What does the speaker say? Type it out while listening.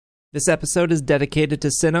This episode is dedicated to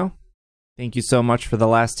Sinnoh. Thank you so much for the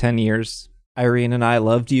last 10 years. Irene and I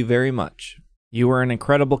loved you very much. You were an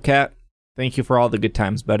incredible cat. Thank you for all the good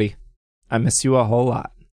times, buddy. I miss you a whole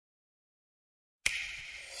lot.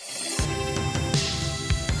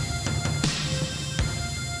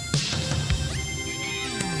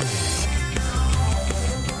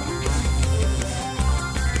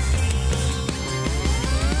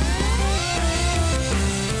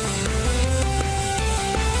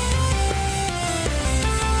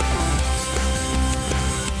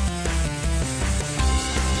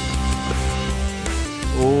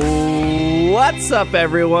 What's up,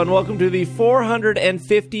 everyone? Welcome to the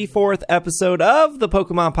 454th episode of the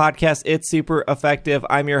Pokemon Podcast. It's super effective.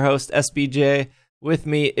 I'm your host, SBJ. With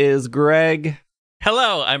me is Greg.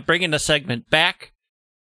 Hello, I'm bringing the segment back.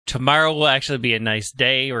 Tomorrow will actually be a nice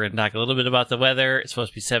day. We're going to talk a little bit about the weather. It's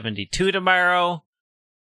supposed to be 72 tomorrow.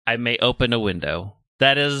 I may open a window.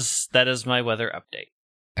 That is my weather update.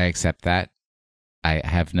 I accept that. I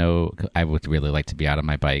would really like to be out on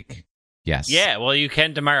my bike. Yes. Yeah, well, you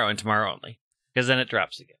can tomorrow and tomorrow only. Because then it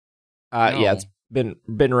drops again. Yeah, it's been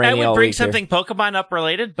rainy all week. I would bring something Pokemon up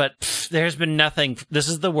related, but there's been nothing. This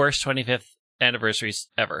is the worst 25th anniversaries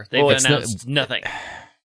ever. They've announced nothing.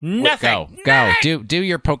 Nothing. Go. Do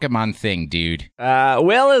your Pokemon thing, dude.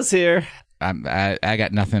 Will is here. I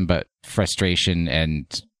got nothing but frustration and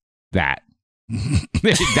that.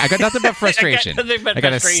 I got nothing but frustration. I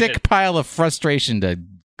got a sick pile of frustration to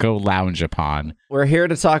go lounge upon. We're here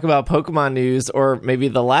to talk about Pokemon news, or maybe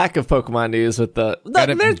the lack of Pokemon news with the...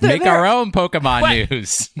 Make our own Pokemon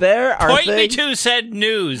news. There are Point me to said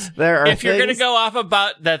news. If you're going to go off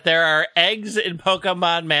about that there are eggs in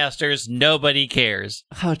Pokemon Masters, nobody cares.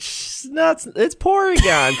 Oh, it's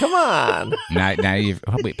Porygon. Come on.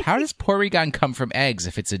 Wait, how does Porygon come from eggs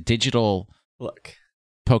if it's a digital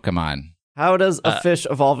Pokemon? How does a fish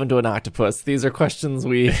evolve into an octopus? These are questions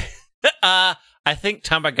we... I think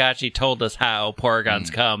Tamagotchi told us how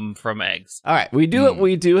Porygons come from eggs. All right, we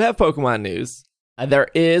do have Pokemon news. There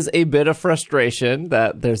is a bit of frustration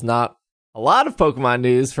that there's not a lot of Pokemon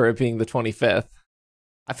news for it being the 25th.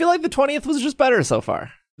 I feel like the 20th was just better so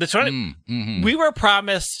far. The 20th, we were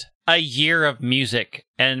promised a year of music,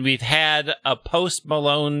 and we've had a Post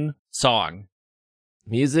Malone song.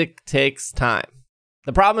 Music takes time.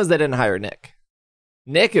 The problem is they didn't hire Nick.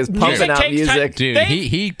 Nick is pumping out music. Dude,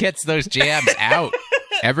 he gets those jams out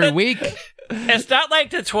every week. It's not like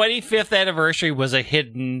the 25th anniversary was a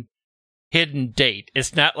hidden date.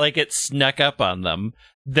 It's not like it snuck up on them.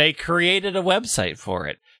 They created a website for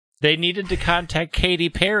it. They needed to contact Katy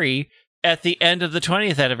Perry at the end of the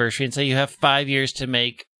 20th anniversary and say, you have 5 years to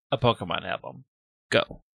make a Pokemon album.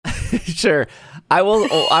 Go. Sure. I will.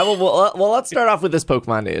 Well, let's start off with this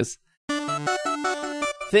Pokemon news.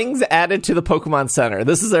 Things added to the Pokemon Center.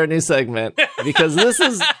 This is our new segment because this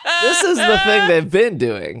is the thing they've been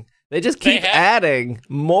doing. They just keep adding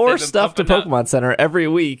more stuff to Pokemon Center every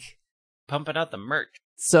week. Pumping out the merch.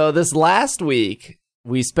 So this last week,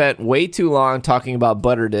 we spent way too long talking about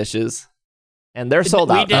butter dishes, and they're sold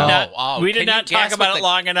out now. We did not talk about it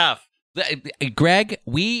long enough. Greg,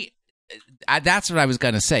 that's what I was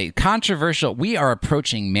going to say. Controversial. We are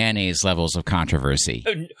approaching mayonnaise levels of controversy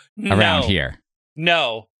around here.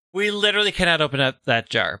 No, we literally cannot open up that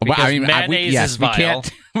jar because mayonnaise is vile.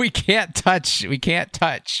 We can't touch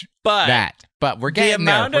that. But we're getting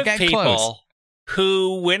there. The amount of people close.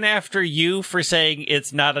 Who went after you for saying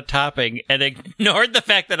it's not a topping and ignored the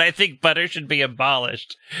fact that I think butter should be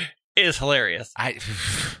abolished is hilarious. I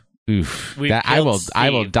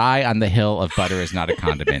will die on the hill of butter is not a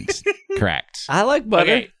condiment. Correct. I like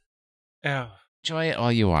butter. Okay. Oh. Enjoy it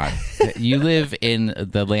all you want. You live in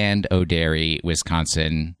the land O'Dairy,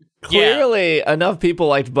 Wisconsin. Clearly, enough people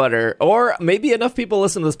liked butter, or maybe enough people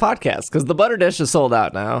listen to this podcast, because the butter dish is sold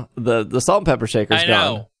out now. The salt and pepper shaker's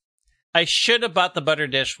gone. I should have bought the butter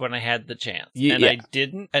dish when I had the chance, I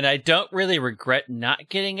didn't. And I don't really regret not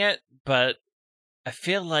getting it, but I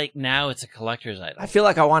feel like now it's a collector's item. I feel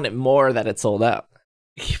like I want it more that it's sold out.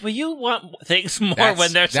 Well, you want things more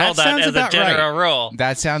when they're sold out as a general rule.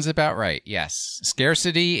 That sounds about right, yes.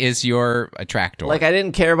 Scarcity is your attractor. Like, I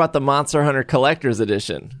didn't care about the Monster Hunter Collector's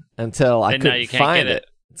Edition until I couldn't find it.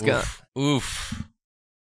 It's gone. Oof.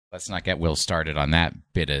 Let's not get Will started on that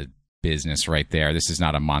bit of business right there. This is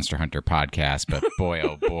not a Monster Hunter podcast, but boy,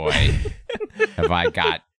 oh boy, have I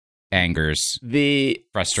got angers, the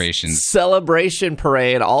frustrations. Celebration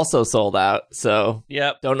Parade also sold out, so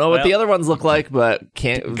don't know what the other ones look like, but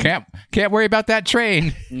can't worry about that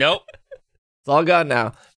train. Nope. It's all gone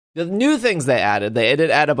now. The new things they did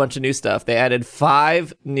add a bunch of new stuff. They added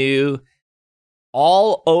 5 new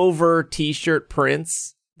all over t-shirt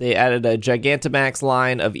prints They added a Gigantamax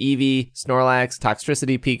line of Eevee, Snorlax,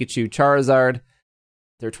 Toxtricity, Pikachu, Charizard.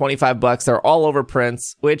 They're $25. They're all over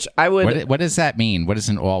prints, which I would... What does that mean? What does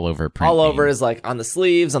an all over print all mean? over is like on the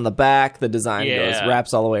sleeves, on the back, the design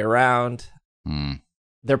wraps all the way around.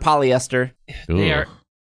 They're polyester. They are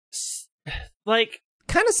like...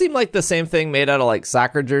 kind of seem like the same thing made out of like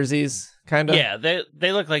soccer jerseys, kind of. Yeah,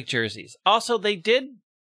 they look like jerseys. Also, they did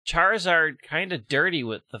Charizard kind of dirty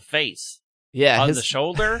with the face. Yeah, on the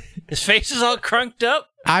shoulder. His face is all crunked up.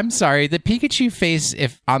 I'm sorry, the Pikachu face,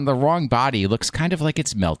 if on the wrong body, looks kind of like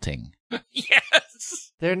it's melting.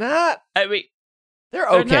 Yes. They're not. I mean, they're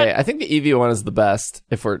okay. I think the Eevee one is the best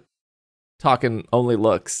if we're talking only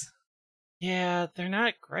looks. Yeah, they're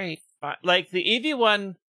not great. Like the Eevee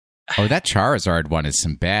one. Oh, that Charizard one is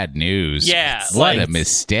some bad news. Yeah. What a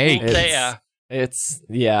mistake.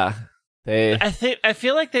 I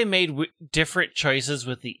feel like they made different choices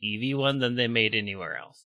with the Eevee one than they made anywhere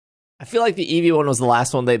else. I feel like the Eevee one was the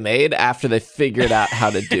last one they made after they figured out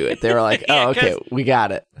how to do it. They were like, oh, okay, we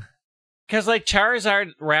got it. Because like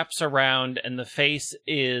Charizard wraps around and the face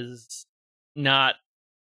is not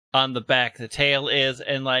on the back, the tail is,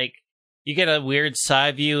 and like you get a weird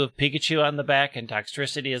side view of Pikachu on the back, and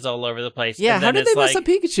Toxtricity is all over the place. Yeah, and how did they mess up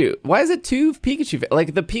Pikachu? Why is it two Pikachu?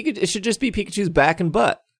 Like the Pikachu, it should just be Pikachu's back and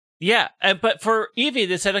butt. Yeah, but for Eevee,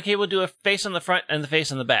 they said, okay, we'll do a face on the front and the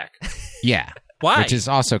face on the back. Yeah. Why? Which is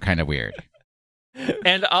also kind of weird.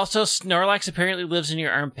 And also, Snorlax apparently lives in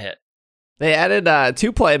your armpit. They added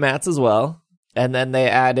 2 playmats as well. And then they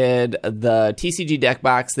added the TCG deck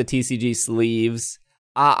box, the TCG sleeves.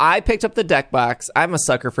 I picked up the deck box. I'm a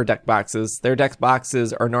sucker for deck boxes. Their deck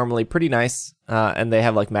boxes are normally pretty nice, and they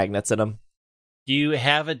have like magnets in them. Do you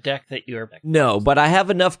have a deck that you're... No, but I have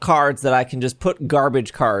enough cards that I can just put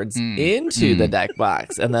garbage cards into the deck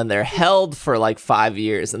box, and then they're held for like 5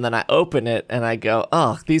 years, and then I open it, and I go,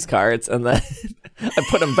 oh, these cards, and then I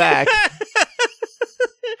put them back.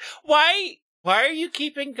 Why are you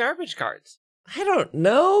keeping garbage cards? I don't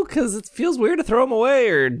know, because it feels weird to throw them away,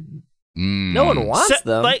 or no one wants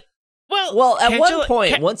them. Well, at one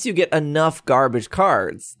point, once you get enough garbage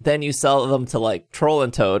cards, then you sell them to like Troll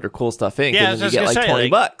and Toad or Cool Stuff Inc. Yeah, and then you get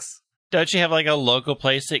like $20. Don't you have like a local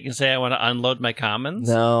place that you can say, I want to unload my commons?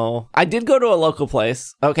 No. I did go to a local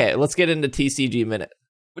place. Okay, let's get into TCG Minute.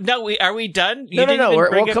 No, are we done? No,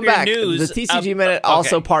 we'll come back. The TCG Minute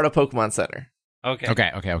also part of Pokemon Center.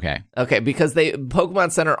 Okay, because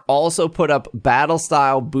Pokemon Center also put up battle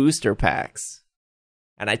style booster packs.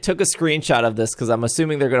 And I took a screenshot of this because I'm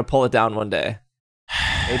assuming they're going to pull it down one day.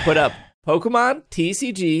 They put up Pokemon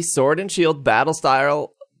TCG Sword and Shield Battle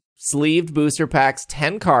Style sleeved booster packs,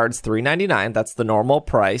 10 cards, $3.99. That's the normal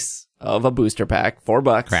price of a booster pack,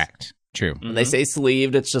 $4. Correct. True. When they say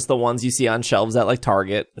sleeved, it's just the ones you see on shelves at like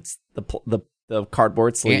Target. It's the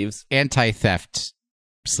cardboard sleeves. Anti-theft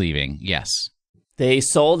sleeving, yes. They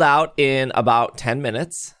sold out in about 10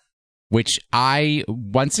 minutes. Which I,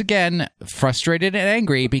 once again, frustrated and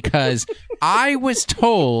angry because I was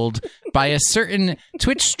told by a certain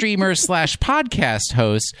Twitch streamer / podcast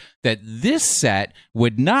host that this set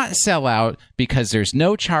would not sell out because there's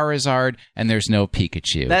no Charizard and there's no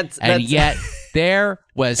Pikachu. Yet there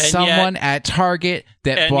was someone at Target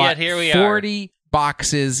that bought 40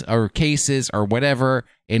 boxes or cases or whatever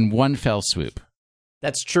in one fell swoop.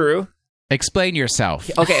 That's true. Explain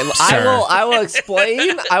yourself. Okay, I will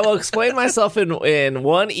explain. I will explain myself in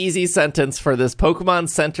one easy sentence for this Pokemon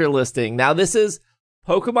Center listing. Now, this is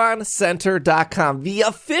PokemonCenter.com, the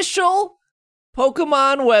official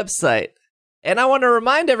Pokemon website. And I want to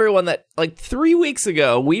remind everyone that like 3 weeks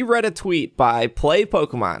ago, we read a tweet by Play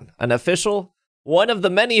Pokemon, one of the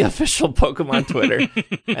many official Pokemon Twitter.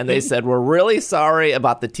 And they said, we're really sorry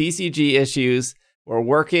about the TCG issues. We're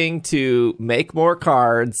working to make more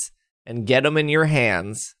cards and get them in your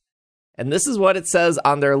hands. And this is what it says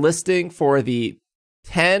on their listing for the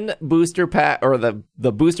 10 booster pack, or the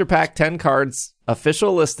booster pack 10 cards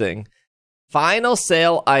official listing. Final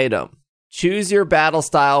sale item. Choose your battle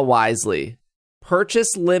style wisely.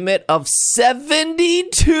 Purchase limit of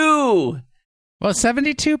 72. Well,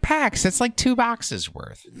 72 packs. That's like 2 boxes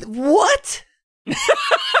worth. What?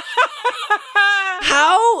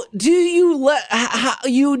 How do you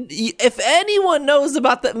if anyone knows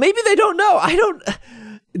about that, maybe they don't know. I don't.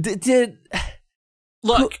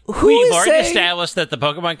 Look, we've already established that the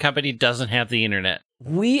Pokemon Company doesn't have the internet.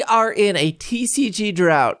 We are in a TCG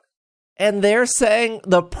drought, and they're saying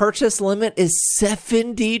the purchase limit is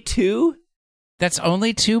 72? That's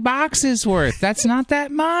only 2 boxes worth. That's not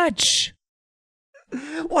that much.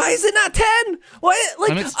 Why is it not 10? Why?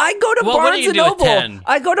 Like, I go to Well, what do Barnes you and do with Noble. 10?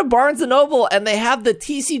 I go to Barnes and Noble, and they have the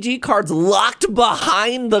TCG cards locked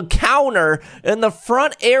behind the counter in the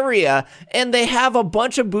front area, and they have a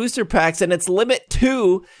bunch of booster packs, and it's limit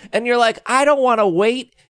 2, and you're like, I don't want to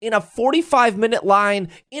wait in a 45-minute line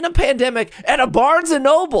in a pandemic at a Barnes and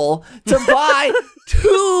Noble to buy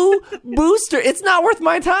 2 booster. It's not worth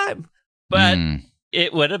my time. But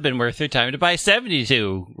it would have been worth your time to buy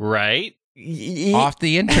 72, right? Off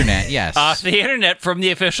the internet, yes. Off the internet from the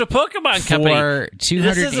official Pokemon company. For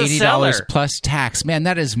 $280 plus tax. Man,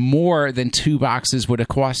 that is more than 2 boxes would have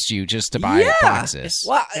cost you just to buy boxes.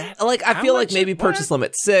 Well, like, I feel like maybe what? purchase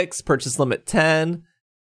limit 6, purchase limit 10.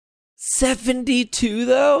 72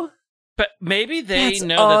 though? But maybe they That's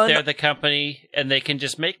know that they're the company and they can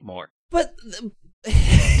just make more. But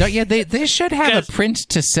Yeah, they should have a print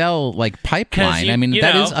to sell like pipeline. I mean,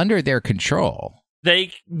 that is under their control.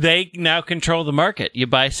 They now control the market. You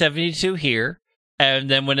buy 72 here, and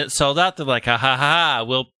then when it's sold out, they're like, ha ha ha,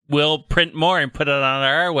 we'll print more and put it on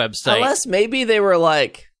our website. unless maybe they were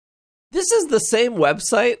like, this is the same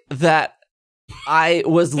website that I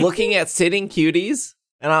was looking at Sitting Cuties.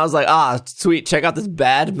 And I was like, sweet, check out this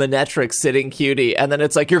bad Manectric Sitting Cutie. And then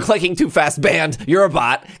it's like, you're clicking too fast, banned. You're a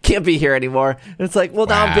bot. Can't be here anymore. And it's like, well,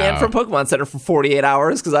 now I'm banned from Pokemon Center for 48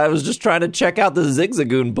 hours because I was just trying to check out the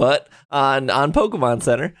Zigzagoon butt on Pokemon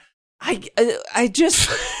Center. I just...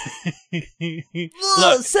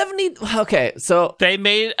 Look, 70... Okay, so... they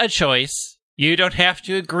made a choice. You don't have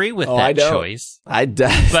to agree with that choice. But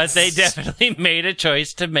they definitely made a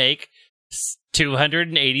choice to make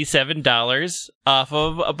 $287 off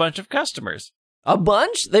of a bunch of customers. A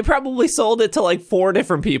bunch? They probably sold it to like 4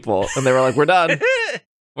 different people, and they were like, "We're done.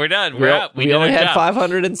 We're done. We're out. We only had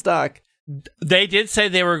 500 in stock." They did say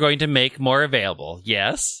they were going to make more available.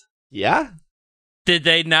 Yes. Yeah. Did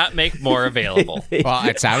they not make more available? Well,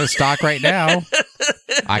 it's out of stock right now.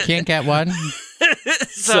 I can't get one.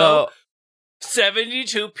 So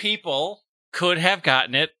 72 people could have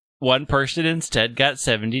gotten it. One person instead got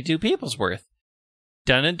 72 people's worth.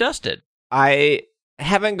 Done and dusted. I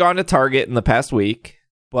haven't gone to Target in the past week,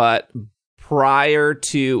 but prior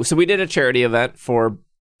to... So we did a charity event for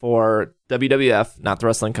WWF, not the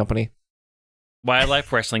wrestling company.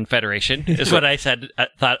 Wildlife Wrestling Federation is what I said. I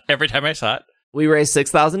thought every time I saw it. We raised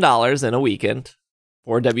 $6,000 in a weekend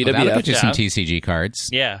for WWF. Well, that'll get you some TCG cards.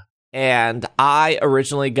 Yeah. And I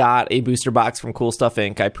originally got a booster box from Cool Stuff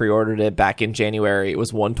Inc. I pre-ordered it back in January. It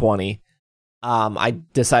was $120. I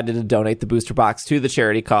decided to donate the booster box to the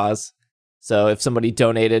charity cause. So if somebody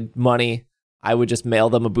donated money, I would just mail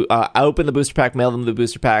them I opened the booster pack, mail them the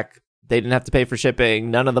booster pack. They didn't have to pay for shipping.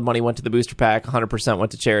 None of the money went to the booster pack. 100%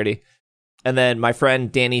 went to charity. And then my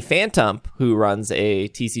friend Danny Phantom, who runs a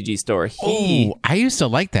TCG store, I used to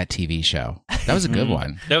like that TV show. That was a good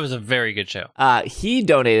one. That was a very good show. He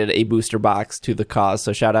donated a booster box to the cause,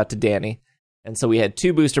 so shout out to Danny. And so we had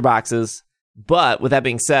 2 booster boxes. But with that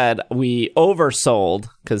being said, we oversold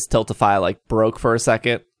because Tiltify broke for a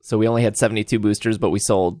second. So we only had 72 boosters, but we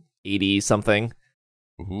sold 80 something.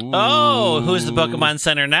 Oh, who's the Pokemon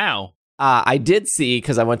Center now? I did see,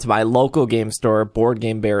 because I went to my local game store, Board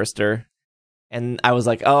Game Barrister. And I was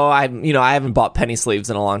like, I haven't bought penny sleeves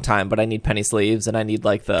in a long time, but I need penny sleeves and I need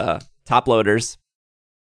the top loaders.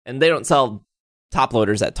 And they don't sell top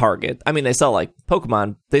loaders at Target. I mean, they sell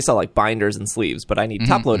Pokemon, they sell binders and sleeves, but I need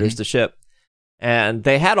top loaders to ship. And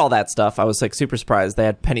they had all that stuff. I was super surprised. They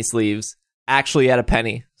had penny sleeves actually at a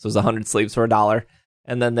penny. So it was 100 sleeves for $1.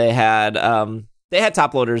 And then they had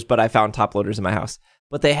top loaders, but I found top loaders in my house.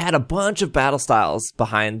 But they had a bunch of battle styles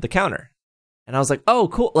behind the counter. And I was like, oh,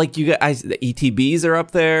 cool. You guys, the ETBs are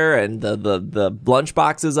up there and the lunch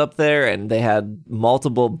boxes up there. And they had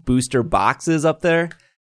multiple booster boxes up there.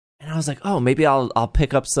 And I was like, oh, maybe I'll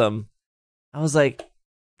pick up some. I was like,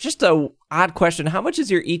 just a odd question. How much is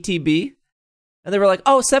your ETB? And they were like,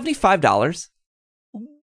 oh, $75. And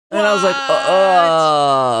I was like,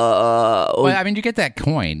 well, I mean, you get that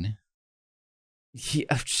coin.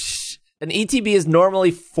 Yeah, an ETB is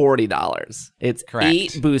normally $40. It's Correct.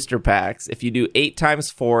 8 booster packs. If you do 8 times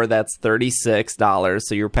 4, that's $36.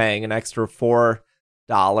 So you're paying an extra $4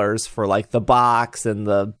 for the box and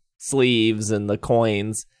the sleeves and the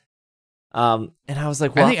coins. And I was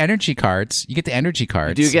like, well, and the energy cards. You get the energy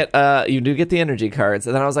cards. You do get the energy cards.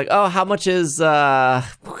 And then I was like, oh, how much is a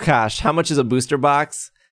booster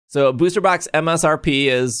box? So a booster box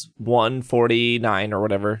MSRP is $149 or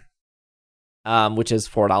whatever. Which is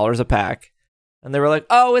 $4 a pack. And they were like,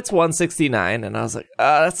 oh, it's $169. And I was like,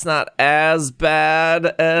 that's not as bad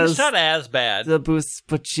as It's not as bad. the boost,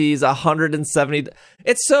 but geez, $170.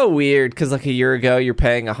 It's so weird because like a year ago, you're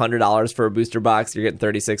paying $100 for a booster box. You're getting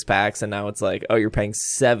 36 packs. And now it's like, oh, you're paying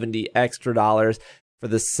 $70 extra for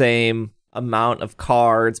the same amount of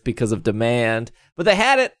cards because of demand. But they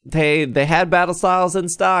had it. They had Battle Styles in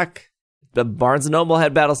stock. The Barnes & Noble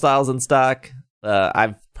had Battle Styles in stock.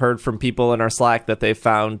 I've heard from people in our Slack that they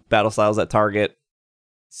found Battle Styles at Target.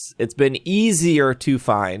 It's been easier to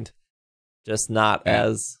find, just not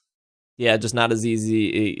as easy.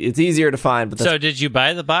 It's easier to find. But So did you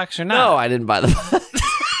buy the box or not? no, I didn't buy the box.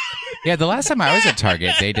 Yeah, the last time I was at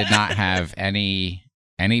Target, they did not have any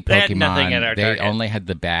Pokemon. They had nothing at our They Target. only had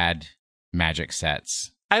the bad Magic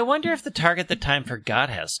sets. I wonder if the Target the Time Forgot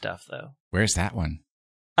has stuff, though. Where's that one?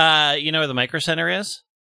 You know where the Micro Center is?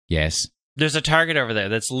 Yes. There's a Target over there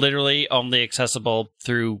that's literally only accessible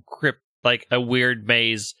through like a weird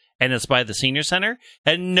maze, and it's by the Senior Center,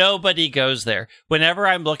 and nobody goes there. Whenever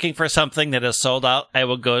I'm looking for something that is sold out, I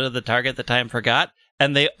will go to the Target the Time Forgot,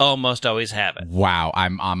 and they almost always have it. Wow,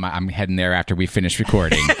 I'm heading there after we finish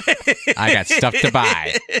recording. I got stuff to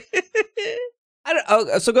buy.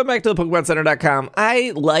 So going back to the PokemonCenter.com,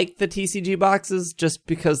 I like the TCG boxes just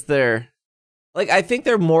because they're like, I think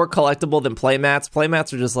they're more collectible than playmats.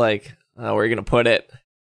 Playmats are just like, where are you going to put it?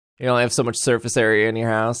 You only have so much surface area in your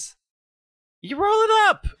house. You roll it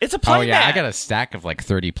up. It's a playmat. Oh yeah, I got a stack of like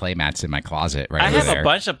 30 playmats in my closet right I over have there. a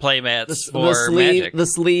bunch of playmats for Magic. The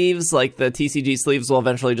sleeves, like the TCG sleeves, will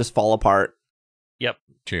eventually just fall apart. Yep.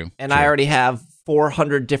 True. And true. I already have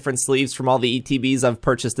 400 different sleeves from all the ETBs I've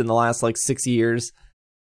purchased in the last like 6 years.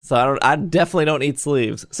 So I definitely don't need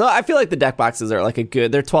sleeves. So I feel like the deck boxes are like they're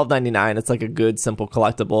 $12.99. It's like a good, simple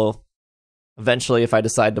collectible. Eventually, if I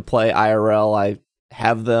decide to play IRL, I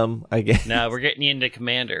have them again. No, we're getting you into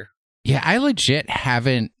Commander. Yeah, I legit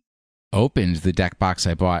haven't opened the deck box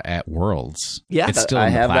I bought at Worlds. Yeah, it's still I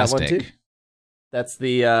in the have plastic. that one too. That's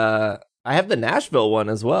the I have the Nashville one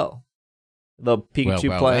as well. The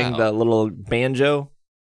Pikachu playing the little banjo.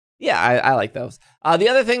 Yeah, I like those. The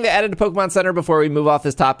other thing they added to Pokemon Center before we move off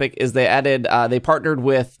this topic is they partnered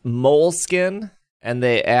with Moleskin, and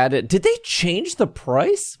they added. Did they change the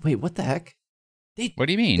price? Wait, what the heck? What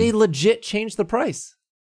do you mean? They legit changed the price.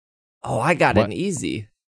 Oh, I got What? an easy.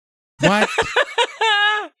 What?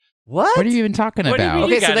 What? What are you even talking What do you about? mean?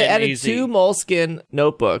 Okay, You so got they it added easy. 2 Moleskin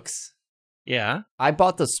notebooks. Yeah. I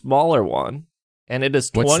bought the smaller one, and it is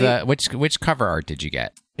 20. What's which cover art did you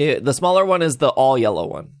get? The smaller one is the all yellow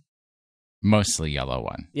one. Mostly yellow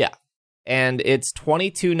one. Yeah. And it's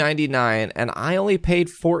 $22.99, and I only paid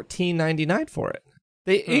 $14.99 for it.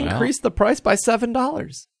 They increased the price by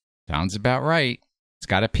 $7. Sounds about right. It's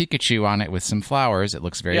got a Pikachu on it with some flowers. It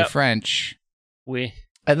looks very Yep. French.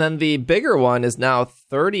 And then the bigger one is now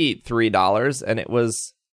 $33, and it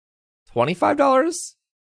was $25.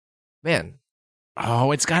 Man.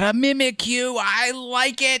 Oh, it's got a Mimikyu. I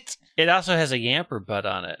like it. It also has a Yamper butt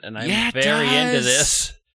on it, and I'm Yeah, it very into does.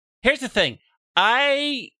 this. Here's the thing.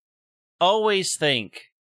 I always think,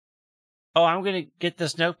 I'm going to get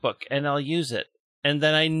this notebook, and I'll use it. And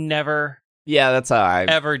then I never, Yeah, that's how I...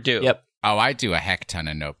 ever do. Yep. Oh, I do a heck ton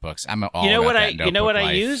of notebooks. I'm all You know about what that notebook I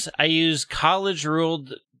life. use? I use college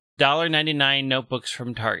ruled $1.99 notebooks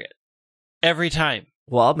from Target every time.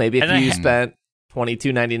 Well, maybe if And you I- spent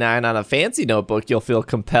 $22.99 on a fancy notebook, you'll feel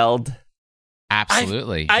compelled.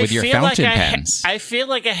 Absolutely. I with your feel fountain like pens. I feel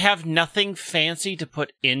like I have nothing fancy to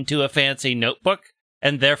put into a fancy notebook,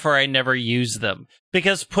 and therefore I never use them.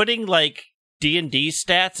 Because putting like D&D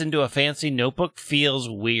stats into a fancy notebook feels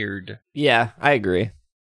weird. Yeah, I agree.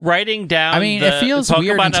 Writing down I mean, the it feels Pokemon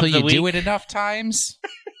weird until of the you do week. it enough times.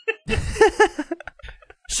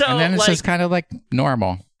 So And then it's like, just kind of like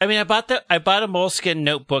normal. I mean, I bought a Moleskin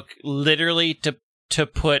notebook literally to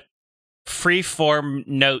put free-form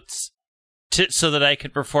notes so that I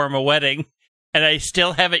could perform a wedding, and I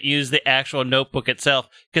still haven't used the actual notebook itself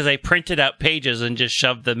because I printed out pages and just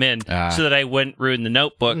shoved them in so that I wouldn't ruin the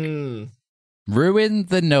notebook. Ruin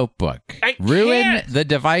the notebook. I Ruin can't. the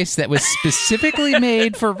device that was specifically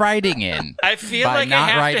made for writing in. I feel by like I not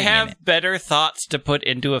have to writing in have it. better thoughts to put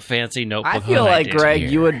into a fancy notebook. I feel than like, do. Greg, dear.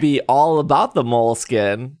 you would be all about the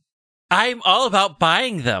Moleskin. I'm all about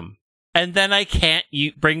buying them, and then I can't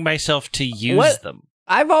bring myself to use What? them.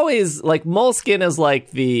 I've always, like, Moleskin is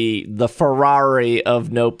like the Ferrari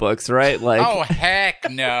of notebooks, right? Like Oh, heck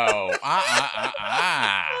no.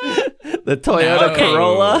 the Toyota No.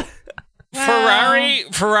 Corolla.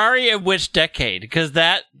 Ferrari in which decade? Because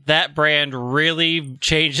that brand really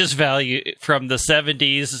changes value from the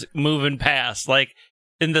 70s moving past. Like,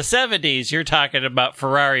 in the 70s, you're talking about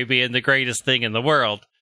Ferrari being the greatest thing in the world.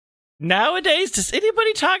 Nowadays, does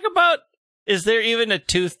anybody talk about, is there even a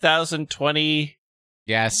 2020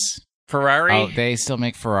 Yes. Ferrari? Oh, they still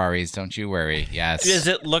make Ferraris. Don't you worry. Yes. Does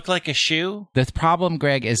it look like a shoe? The problem,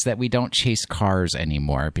 Greg, is that we don't chase cars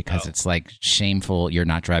anymore because it's like shameful. You're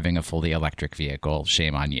not driving a fully electric vehicle.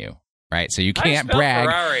 Shame on you. Right? So you can't brag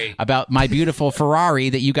Ferrari about my beautiful Ferrari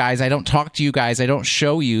that you guys, I don't talk to you guys. I don't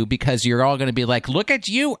show you because you're all going to be like, look at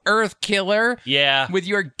you, Earth Killer, Yeah. with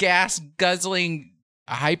your gas guzzling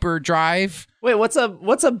hyperdrive. Wait, what's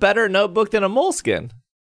a better notebook than a Moleskine?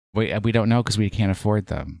 We don't know because we can't afford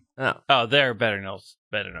them. Oh, there are better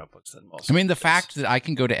notebooks than most. I mean, the fact that I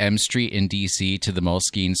can go to M Street in DC to the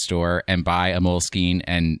Moleskine store and buy a Moleskine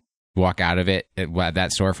and walk out of it at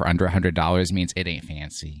that store for under $100 means it ain't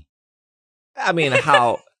fancy. I mean,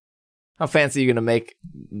 how fancy are you gonna make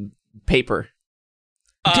paper?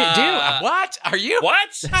 What are you? What?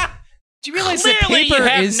 Do you realize Clearly, that paper you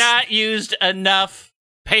have is not used enough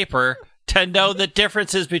paper to know the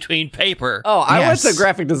differences between paper. Oh, I went Yes. to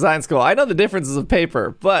graphic design school. I know the differences of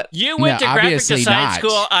paper, but You went No, to graphic obviously design not.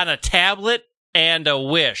 school on a tablet and a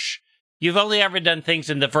Wish. You've only ever done things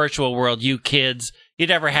in the virtual world, you kids. You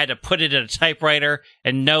never had to put it in a typewriter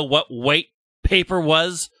and know what weight paper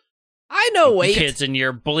was. I know weight. Kids and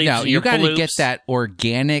your bleeps no. and You your got to bloops. get that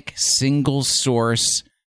organic single source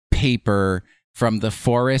paper from the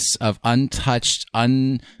forests of untouched,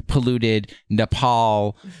 unpolluted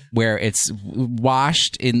Nepal, where it's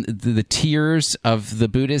washed in the tears of the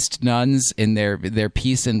Buddhist nuns in their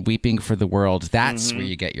peace and weeping for the world. That's where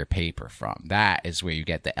you get your paper from. That is where you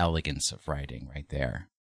get the elegance of writing right there.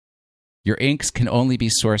 Your inks can only be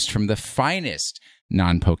sourced from the finest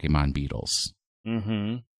non-Pokemon beetles.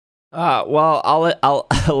 Mm-hmm. Well, I'll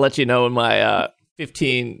let you know when my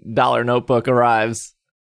 $15 notebook arrives,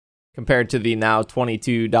 compared to the now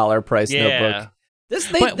 $22 price notebook. This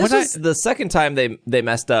was the second time they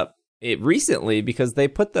messed up it recently because they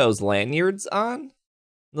put those lanyards on.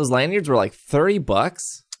 Those lanyards were like $30,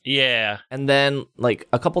 Yeah. and then like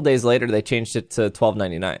a couple days later they changed it to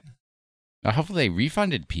 $12.99. Hopefully they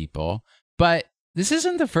refunded people, but this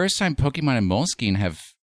isn't the first time Pokemon and Moleskine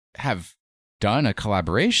have done a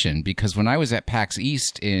collaboration, because when I was at PAX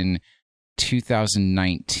East in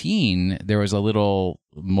 2019, there was a little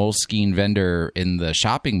Moleskine vendor in the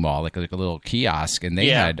shopping mall, like a little kiosk, and they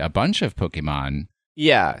had a bunch of Pokemon.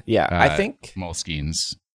 Yeah. I think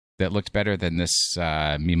Moleskines that looked better than this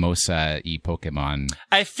Mimosa-y Pokemon.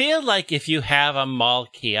 I feel like if you have a mall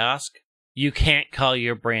kiosk, you can't call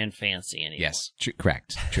your brand fancy anymore. Yes,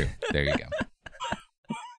 correct. True. There you go.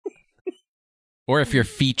 Or if you're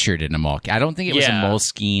featured in a mall. I don't think it was a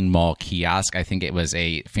Moleskine mall kiosk. I think it was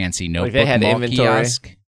a fancy notebook they had mall inventory.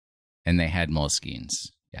 kiosk. And they had Moleskines.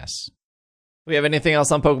 Yes. we have anything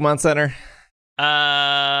else on Pokemon Center?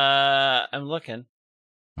 I'm looking.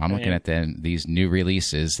 I'm looking at these new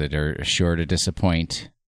releases that are sure to disappoint.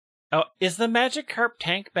 Oh, is the Magikarp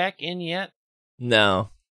tank back in yet? No.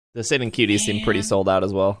 The Sid and Cuties seem pretty sold out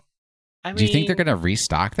as well. I mean, Do you think they're going to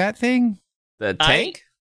restock that thing? The tank?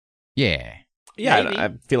 Yeah. Yeah, maybe. I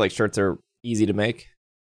feel like shirts are easy to make,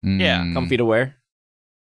 Yeah. comfy to wear.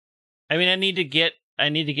 I mean, I need to get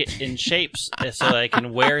in shape so that I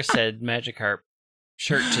can wear said Magikarp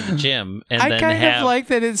shirt to the gym, and then kind have. of like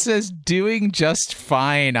that it says doing just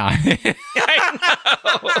fine on it.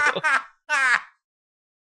 I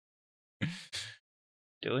know.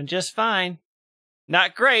 Doing just fine.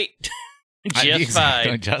 Not great. Just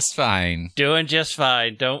fine. Just fine. Doing just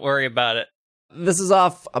fine. Don't worry about it. This is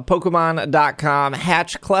off Pokemon.com.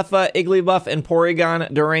 Hatch, Cleffa, Igglybuff, and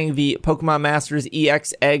Porygon during the Pokemon Masters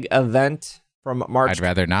EX Egg event from I'd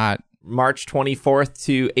rather not. March 24th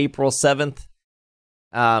to April 7th.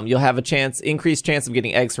 You'll have increased chance of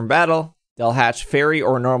getting eggs from battle. They'll hatch fairy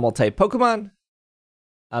or normal type Pokemon.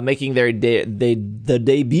 Making their the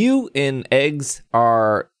debut in eggs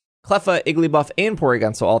are Cleffa, Igglybuff, and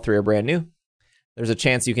Porygon, so all three are brand new. There's a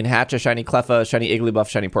chance you can hatch a shiny Cleffa, shiny Igglybuff,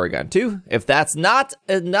 shiny Porygon too. If that's not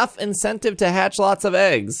enough incentive to hatch lots of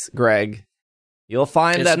eggs, Greg, you'll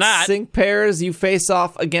find sync pairs you face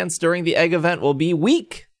off against during the egg event will be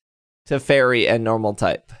weak to fairy and normal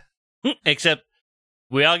type. Except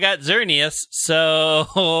we all got Xerneas, so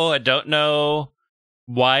I don't know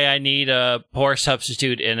why I need a poor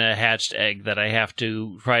substitute in a hatched egg that I have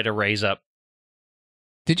to try to raise up.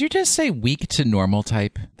 Did you just say weak to normal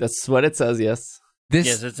type? That's what it says, yes. This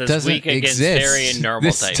Yes, it says doesn't weak against exist. fairy and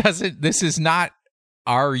normal type. This is not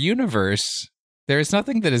our universe. There is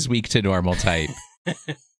nothing that is weak to normal type.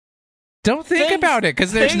 Don't think about it,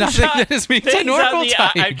 because there's nothing that is means a normal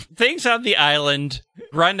type. Things on the island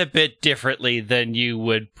run a bit differently than you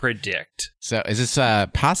would predict. So is this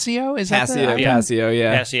Pasio? Is that Pasio,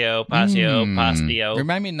 yeah. Pasio, Pastio.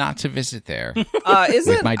 Remind me not to visit there.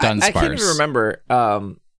 Isn't my Dunsparce. I can't even remember.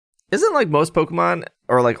 Isn't like most Pokemon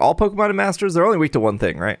or like all Pokemon and Masters, they're only weak to one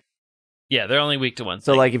thing, right? Yeah, they're only weak to one thing.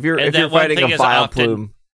 So like if you're fighting a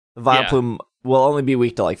Vileplume, the Vileplume will only be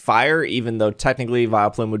weak to like fire, even though technically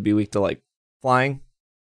Vileplume would be weak to like flying,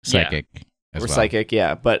 psychic, or psychic,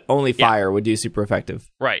 yeah. But only fire would do super effective,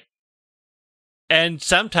 right? And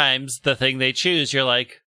sometimes the thing they choose, you're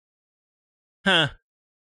like, huh,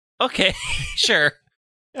 okay, sure.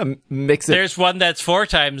 Yeah, mix it. There's one that's 4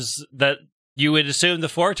 times that you would assume the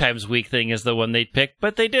 4 times weak thing is the one they'd pick,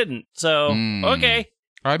 but they didn't. So okay.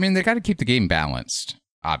 I mean, they got to keep the game balanced,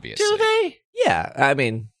 obviously. Do they? Yeah, I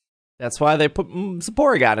mean, that's why they put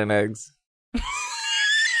Porygon in eggs.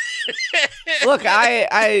 Look,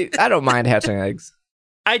 I don't mind hatching eggs.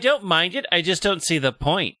 I don't mind it. I just don't see the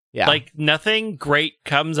point. Yeah. Like, nothing great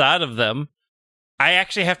comes out of them. I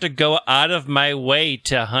actually have to go out of my way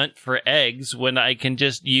to hunt for eggs when I can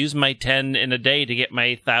just use my 10 in a day to get my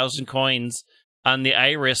 1,000 coins on the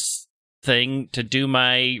Iris thing to do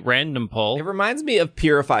my random pull. It reminds me of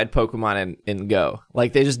purified Pokemon in Go.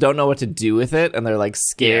 Like, they just don't know what to do with it, and they're like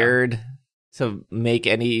scared to make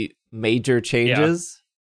any major changes.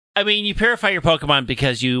 I mean, you purify your Pokemon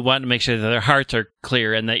because you want to make sure that their hearts are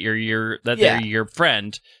clear and that they're your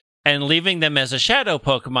friend. And leaving them as a shadow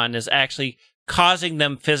Pokemon is actually causing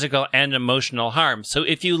them physical and emotional harm. So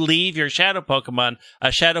if you leave your shadow Pokemon,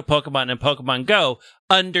 a shadow Pokemon in Pokemon Go,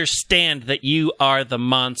 understand that you are the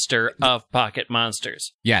monster of Pocket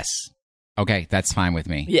Monsters. Yes. Okay, that's fine with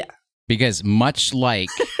me. Yeah. Because much like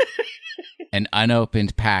an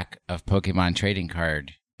unopened pack of Pokemon trading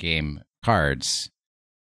card game cards,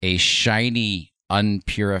 a shiny,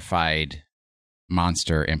 unpurified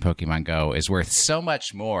monster in Pokemon Go is worth so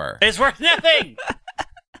much more. It's worth nothing!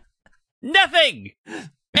 Nothing!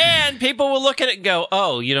 And people will look at it and go,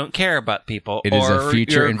 oh, you don't care about people. It is a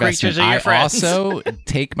future investment. I friends. also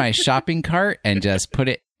take my shopping cart and just put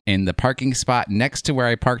it in the parking spot next to where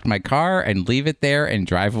I parked my car and leave it there and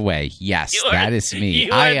drive away. Yes, that is me.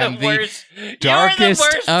 I am the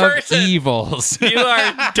darkest of evils. You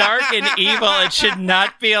are dark and evil and should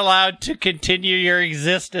not be allowed to continue your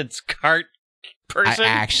existence, cart person. I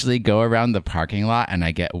actually go around the parking lot and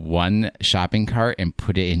I get one shopping cart and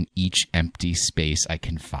put it in each empty space I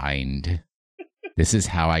can find. This is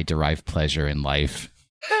how I derive pleasure in life.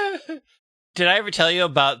 Did I ever tell you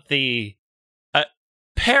about the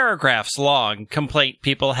paragraphs long complaint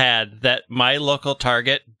people had that my local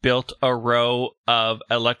Target built a row of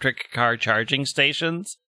electric car charging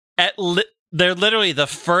stations? They're literally the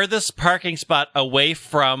furthest parking spot away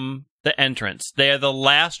from the entrance. They are the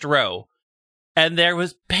last row. And there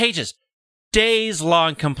was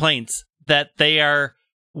days-long complaints that they are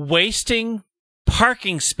wasting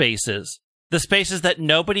parking spaces, the spaces that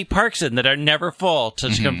nobody parks in that are never full, to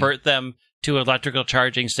convert them to electrical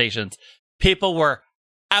charging stations. People were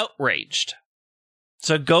outraged.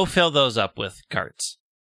 So go fill those up with carts.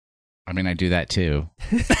 I mean, I do that too.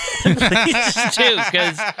 Please do,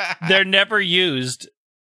 because they're never used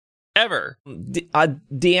ever.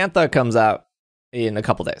 Diantha comes out in a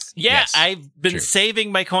couple days. Yeah, Yes, I've been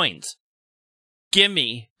saving my coins.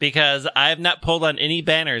 Gimme, because I've not pulled on any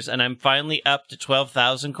banners, and I'm finally up to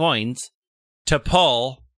 12,000 coins to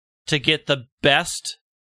pull to get the best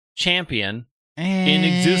champion in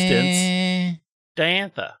existence,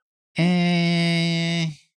 Diantha.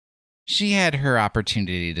 She had her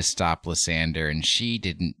opportunity to stop Lysander, and she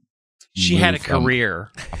didn't. She had a career.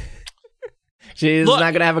 She's not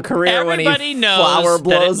going to have a career when Flower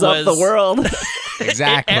blows up the world.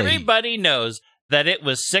 Exactly. Everybody knows that it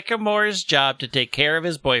was Sycamore's job to take care of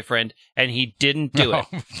his boyfriend, and he didn't do it.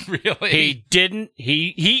 Really? He didn't.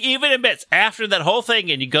 He even admits after that whole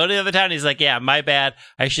thing, and you go to the other town, he's like, yeah, my bad.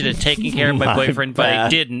 I should have taken care of my boyfriend, but I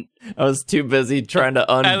didn't. I was too busy trying to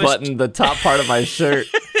unbutton the top part of my shirt.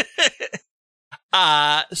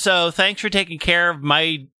 So thanks for taking care of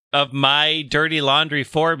my dirty laundry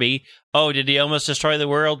for me. Oh, did he almost destroy the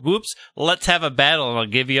world? Whoops. Let's have a battle, and I'll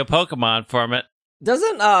give you a Pokemon from it.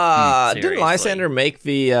 Didn't Lysander make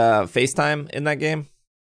the FaceTime in that game?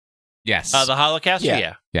 Yes. The Holocaster?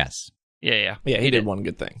 Yeah. Yes. Yeah, he did one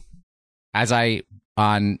good thing. As I,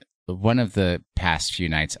 on one of the past few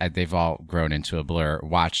nights, they've all grown into a blur,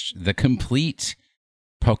 watched the complete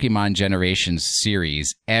Pokemon Generations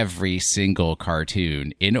series, every single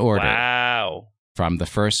cartoon in order. Wow. From the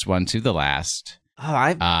first one to the last. Oh,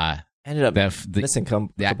 I ended up missing a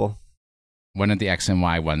couple. One of the X and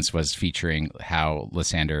Y ones was featuring how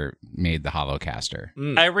Lysander made the Holocaster.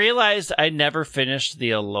 I realized I never finished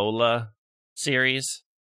the Alola series.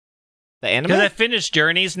 The anime? Because I finished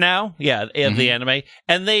Journeys now. Yeah, the anime.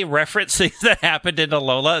 And they reference things that happened in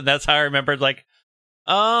Alola, and that's how I remembered, like,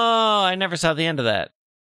 oh, I never saw the end of that.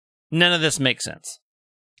 None of this makes sense.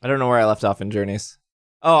 I don't know where I left off in Journeys.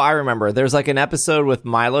 Oh, I remember. There's like an episode with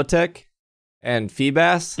Milotic and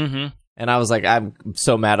Feebas. Mm-hmm. And I was like, I'm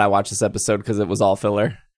so mad I watched this episode because it was all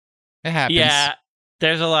filler. It happens. Yeah,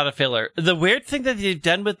 there's a lot of filler. The weird thing that they've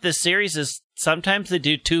done with this series is sometimes they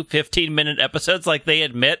do 2 15-minute episodes, like they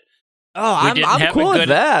admit. Oh, I'm cool with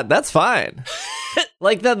that. That's fine.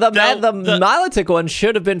 Like the Milotic one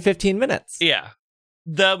should have been 15 minutes. Yeah.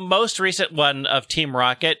 The most recent one of Team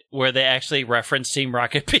Rocket, where they actually reference Team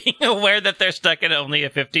Rocket being aware that they're stuck in only a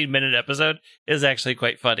 15-minute episode, is actually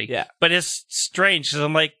quite funny. Yeah. But it's strange because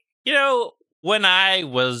I'm like, when I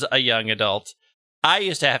was a young adult, I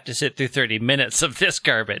used to have to sit through 30 minutes of this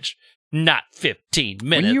garbage, not 15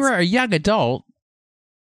 minutes. When you were a young adult,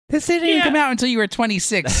 this didn't even come out until you were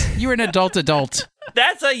 26. You were an adult.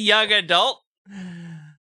 That's a young adult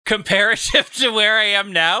comparative to where I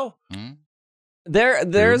am now. Mm-hmm.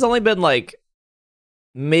 There's only been like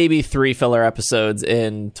maybe 3 filler episodes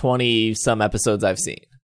in 20 some episodes I've seen.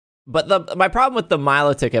 But my problem with the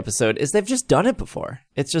Milotic episode is they've just done it before.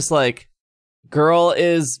 It's just like, girl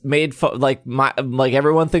is made like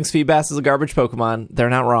everyone thinks Feebas is a garbage Pokemon. They're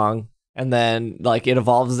not wrong. And then like it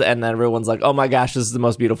evolves, and then everyone's like, "Oh my gosh, this is the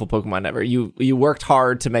most beautiful Pokemon ever." You worked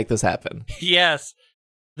hard to make this happen. Yes.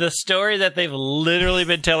 The story that they've literally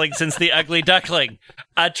been telling since The Ugly Duckling.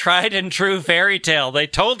 A tried and true fairy tale. They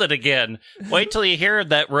told it again. Wait till you hear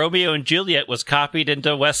that Romeo and Juliet was copied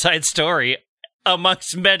into West Side Story,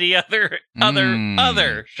 amongst many other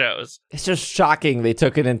shows. It's just shocking they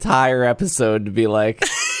took an entire episode to be like,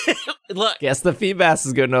 look, guess the Feebas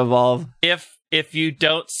is going to evolve. If you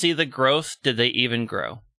don't see the growth, did they even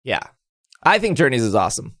grow? Yeah. I think Journeys is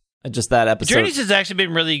awesome. Just that episode. Journeys has actually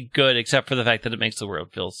been really good, except for the fact that it makes the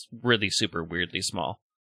world feel really super weirdly small.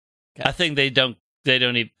 Okay. I think they just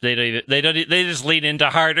lean into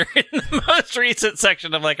harder in the most recent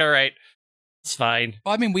section. I'm like, all right, it's fine.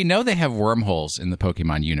 Well, I mean, we know they have wormholes in the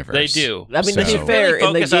Pokemon universe. They do. I mean, to be fair,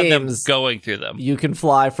 really in the games, going through them, you can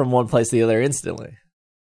fly from one place to the other instantly.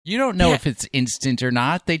 You don't know if it's instant or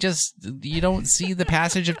not. You don't see the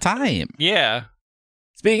passage of time. Yeah.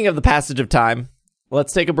 Speaking of the passage of time,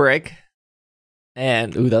 let's take a break.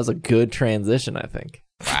 And, that was a good transition, I think.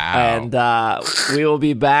 Wow. And we will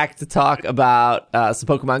be back to talk about some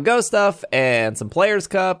Pokemon Go stuff and some Players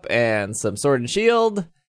Cup and some Sword and Shield.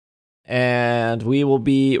 And we will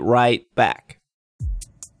be right back.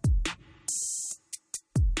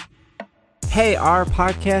 Hey, our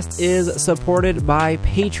podcast is supported by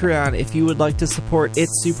Patreon. If you would like to support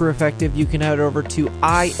It's Super Effective, you can head over to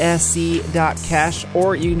isc.cash,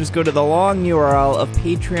 or you can just go to the long URL of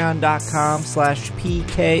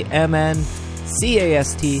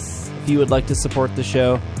patreon.com/PKMNCAST if you would like to support the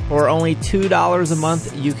show. For only $2 a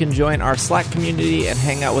month, you can join our Slack community and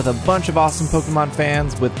hang out with a bunch of awesome Pokemon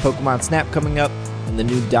fans with Pokemon Snap coming up and the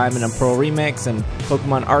new Diamond and Pearl remakes and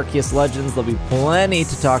Pokemon Arceus Legends. There'll be plenty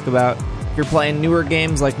to talk about. If you're playing newer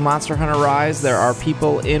games like Monster Hunter Rise, there are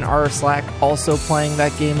people in our Slack also playing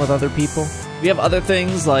that game with other people. We have other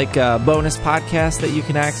things like bonus podcasts that you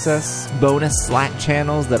can access, bonus Slack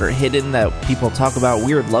channels that are hidden that people talk about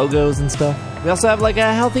weird logos and stuff. We also have like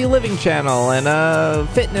a healthy living channel and a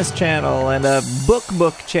fitness channel and a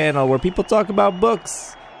book channel where people talk about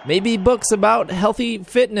books. Maybe books about healthy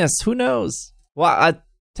fitness. Who knows? Well,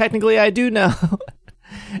 technically I do know.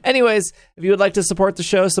 Anyways, if you would like to support the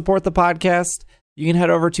show, support the podcast, you can head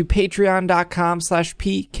over to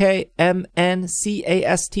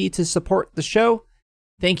patreon.com/PKMNCAST to support the show.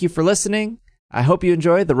 Thank you for listening. I hope you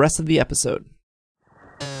enjoy the rest of the episode.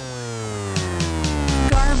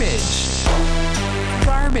 Garbage.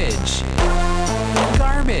 Garbage.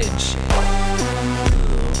 Garbage.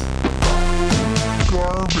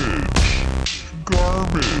 Garbage.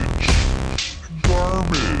 Garbage.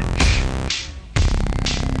 Garbage.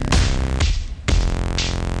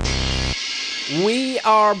 We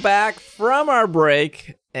are back from our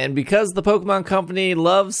break, and because the Pokemon Company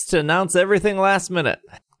loves to announce everything last minute,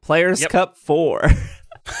 Players Cup 4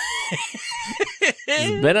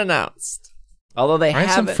 has been announced. Although they I have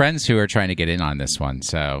haven't. some friends who are trying to get in on this one,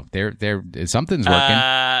 so they're something's working.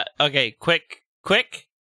 Okay, quick.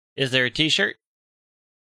 Is there a T-shirt?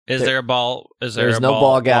 Is there a ball? There's no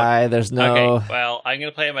ball guy. There's no. Okay, well, I'm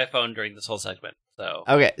gonna play on my phone during this whole segment. So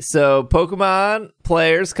Okay, so Pokemon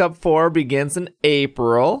Players Cup 4 begins in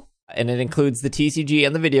April, and it includes the TCG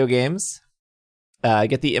and the video games.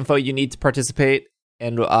 Get the info you need to participate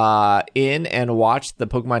and in and watch the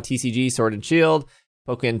Pokemon TCG Sword and Shield,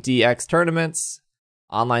 Pokemon DX tournaments.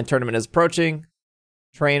 Online tournament is approaching.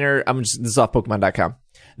 This is off Pokemon.com.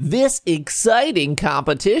 This exciting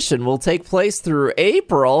competition will take place through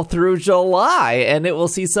April through July, and it will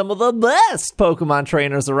see some of the best Pokemon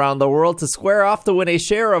trainers around the world to square off to win a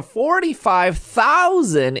share of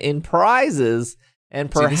 $45,000 in prizes,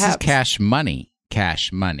 and perhaps this is cash money.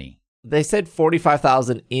 Cash money. They said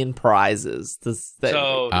 $45,000 in prizes.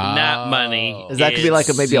 Not money. Is that could be like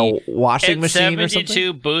maybe a washing it's machine or 72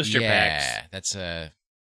 something? booster Yeah, packs. that's a.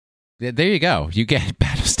 There you go. You get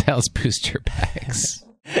Battle Styles booster packs.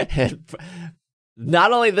 And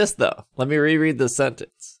not only this, though. Let me reread the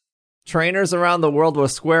sentence. Trainers around the world will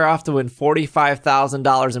square off to win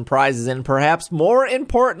 $45,000 in prizes, and perhaps more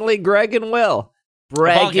importantly, Greg and Will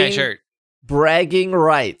bragging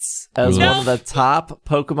rights as one of the top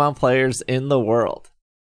Pokemon players in the world.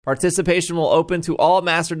 Participation will open to all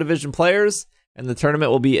Master Division players, and the tournament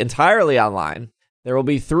will be entirely online. There will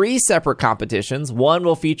be 3 separate competitions. One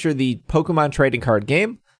will feature the Pokemon trading card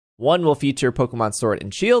game. One will feature Pokemon Sword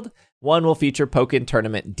and Shield. One will feature Pokken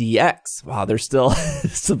Tournament DX. Wow, they're still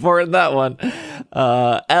supporting that one.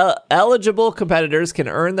 Eligible competitors can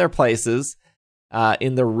earn their places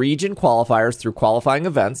in the region qualifiers through qualifying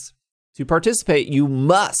events. To participate, you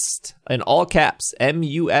must, in all caps,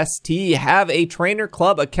 MUST, have a Trainer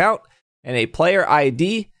Club account and a player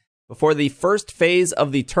ID before the first phase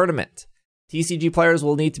of the tournament. TCG players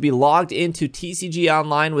will need to be logged into TCG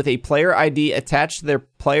Online with a player ID attached to their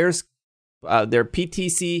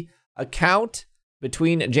PTC account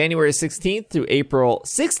between January 16th through April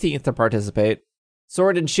 16th to participate.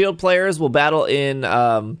 Sword and Shield players will battle in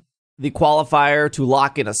the qualifier to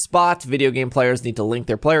lock in a spot. Video game players need to link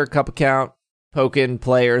their Player Cup account. Pokken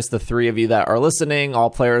players, the 3 of you that are listening, all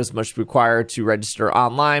players must be required to register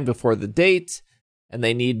online before the date. And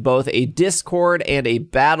they need both a Discord and a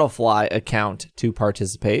Battlefly account to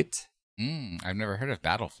participate. I've never heard of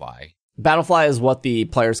Battlefly. Battlefly is what the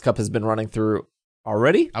Players' Cup has been running through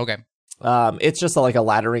already. Okay. It's just like a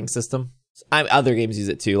laddering system. Other games use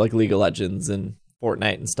it too, like League of Legends and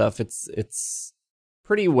Fortnite and stuff. It's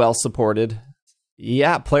pretty well supported.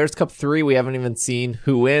 Yeah, Players' Cup 3, we haven't even seen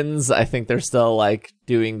who wins. I think they're still like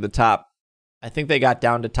doing the top. I think they got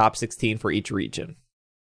down to top 16 for each region.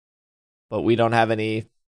 But we don't have any.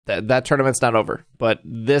 That tournament's not over. But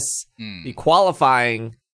the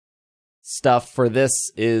qualifying stuff for this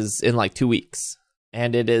is in like 2 weeks.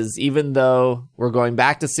 And it is, even though we're going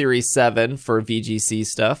back to Series 7 for VGC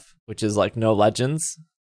stuff, which is like no Legends,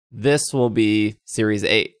 this will be Series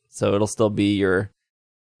 8. So it'll still be your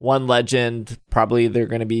one Legend. Probably they're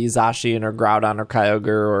going to be Zacian or Groudon or Kyogre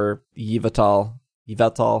or Yveltal,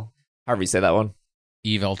 however you say that one.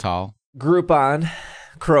 Yveltal. Groupon,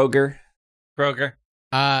 Kroger.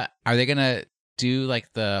 Are they gonna do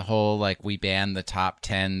like the whole like we banned the top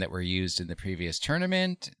 10 that were used in the previous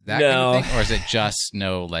tournament? That kind of thing? Or is it just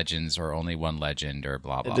no Legends or only one Legend or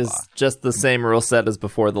blah blah blah? It is just the same rule set as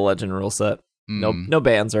before the Legend rule set. No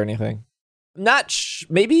bans or anything. Not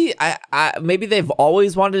maybe maybe they've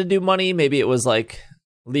always wanted to do money. Maybe it was like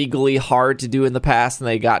legally hard to do in the past and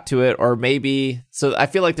they got to it, or maybe so. I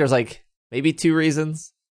feel like there's like maybe 2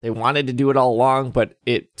 reasons. They wanted to do it all along, but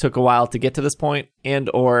it took a while to get to this point, and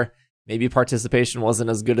or maybe participation wasn't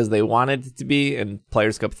as good as they wanted it to be in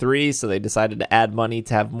Players' Cup 3, so they decided to add money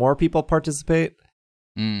to have more people participate,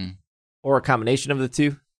 or a combination of the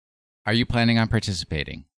 2. Are you planning on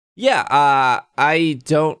participating? Yeah, I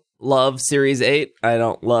don't love Series 8. I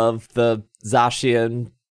don't love the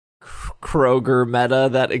Zacian Kroger meta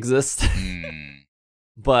that exists.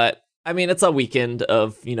 But, I mean, it's a weekend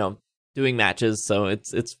of, doing matches, so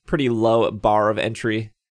it's pretty low bar of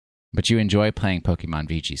entry. But you enjoy playing Pokemon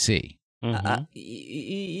VGC. Yeah.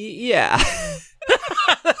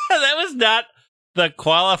 That was not the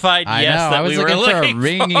qualified I yes know, that I was we were looking for a looking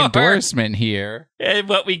ringing for. endorsement here. And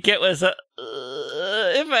what we get was if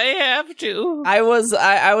I have to. I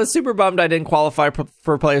was super bummed I didn't qualify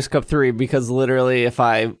for Players' Cup 3, because literally if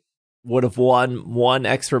I would have won one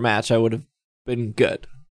extra match, I would have been good.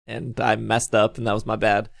 And I messed up, and that was my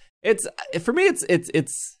bad. For me,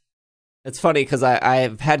 it's funny because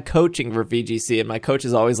I've had coaching for VGC, and my coach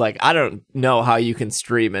is always like, I don't know how you can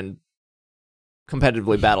stream and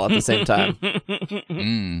competitively battle at the same time.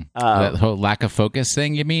 That whole lack of focus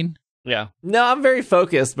thing, you mean? Yeah. No, I'm very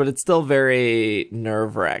focused, but it's still very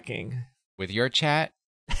nerve-wracking. With your chat,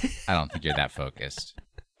 I don't think you're that focused.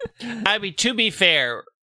 I mean, to be fair,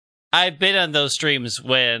 I've been on those streams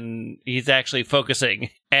when he's actually focusing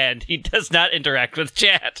and he does not interact with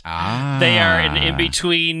chat. They are an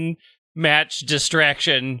in-between match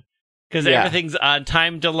distraction because Yeah. everything's on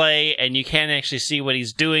time delay and you can't actually see what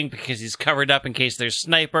he's doing because he's covered up in case there's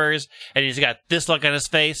snipers and he's got this look on his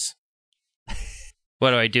face.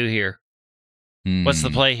 What do I do here? What's the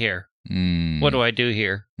play here? What do I do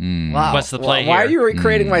here? Wow. What's the play Why here? are you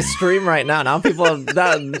recreating my stream right now? Now people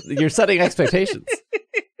have you're setting expectations.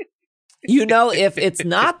 You know, if it's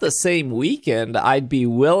not the same weekend, I'd be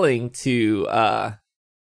willing to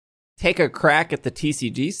take a crack at the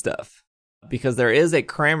TCG stuff because there is a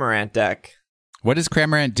Cramorant deck. What does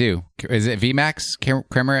Cramorant do? Is it VMAX?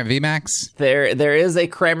 Cramorant VMAX? There is a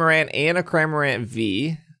Cramorant and a Cramorant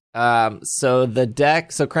V. So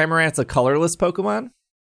Cramorant's a colorless Pokemon.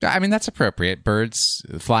 I mean, that's appropriate. Birds,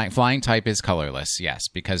 flying type is colorless, yes.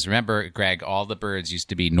 Because remember, Greg, all the birds used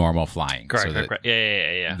to be normal flying. Correct.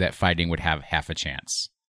 Yeah. That fighting would have half a chance.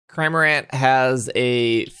 Cramorant has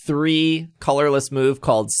a 3 colorless move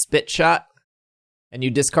called Spit Shot. And you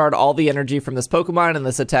discard all the energy from this Pokemon, and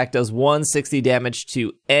this attack does 160 damage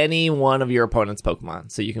to any one of your opponent's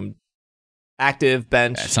Pokemon. So you can active,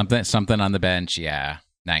 bench. Something on the bench, yeah.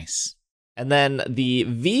 Nice. And then the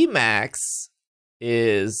VMAX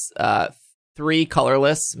is 3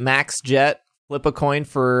 colorless, Max Jet. Flip a coin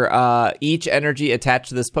for each energy attached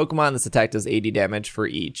to this Pokemon. This attack does 80 damage for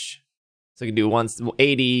each. So you can do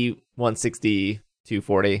 180, 160,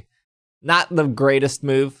 240. Not the greatest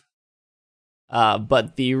move.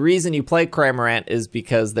 But the reason you play Cramorant is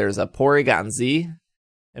because there's a Porygon Z.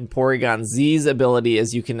 And Porygon Z's ability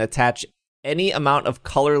is you can attach any amount of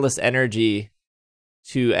colorless energy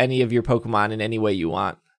to any of your Pokemon in any way you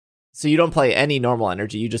want. So you don't play any normal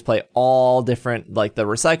energy. You just play all different, like the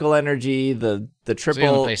recycle energy, the triple. So you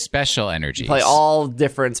don't play special energies. You play all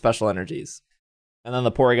different special energies. And then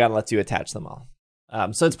the Porygon lets you attach them all.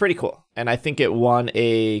 So it's pretty cool. And I think it won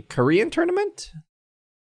a Korean tournament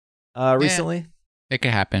recently. It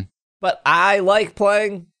could happen. But I like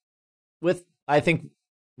playing with, I think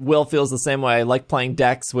Will feels the same way. I like playing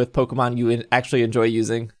decks with Pokemon you actually enjoy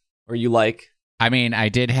using or you like. I mean, I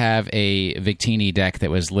did have a Victini deck that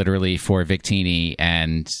was literally for Victini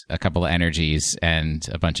and a couple of energies and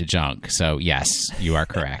a bunch of junk. So yes, you are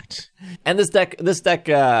correct. And this deck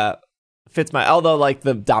fits although like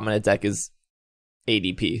the dominant deck is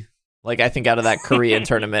ADP. Like I think out of that Korean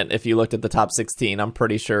tournament, if you looked at the top 16, I'm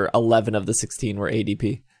pretty sure 11 of the 16 were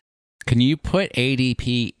ADP. Can you put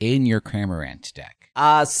ADP in your Cramorant deck?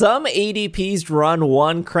 Some ADPs run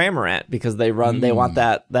one Cramorant because they want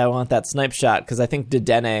that snipe shot because I think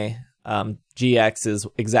Dedenne GX is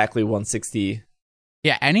exactly 160.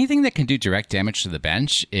 Yeah, anything that can do direct damage to the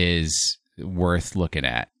bench is worth looking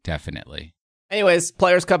at, definitely. Anyways,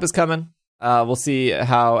 Players' Cup is coming. We'll see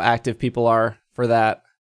how active people are for that.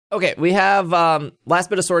 Okay, we have last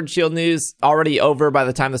bit of Sword and Shield news already over by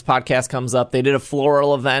the time this podcast comes up. They did a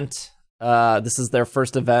floral event. This is their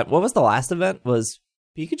first event. What was the last event? Was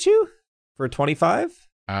Pikachu for 25?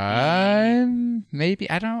 Maybe.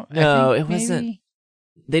 I don't. No, I think it wasn't. maybe.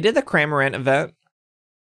 They did the Cramorant event.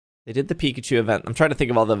 They did the Pikachu event. I'm trying to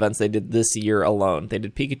think of all the events they did this year alone. They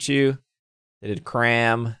did Pikachu. They did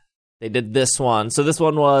Cram. They did this one. So this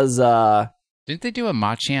one was... Didn't they do a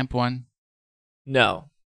Machamp one? No.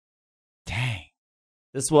 Dang.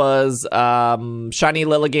 This was Shiny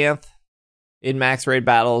Lilliganth in Max Raid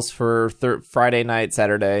battles for Friday night,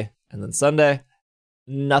 Saturday, and then Sunday.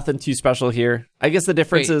 Nothing too special here. I guess the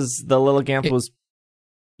difference is the Lilliganth was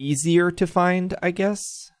easier to find, I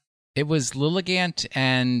guess. It was Lilligant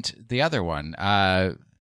and the other one,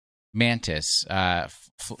 Mantis.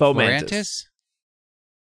 Fomantis.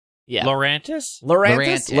 Yeah. Lorantis?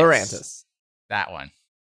 Lurantis. That one.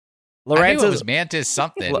 Lurantis. I knew it was Mantis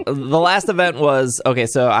something. The last event was, okay,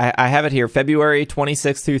 so I have it here. February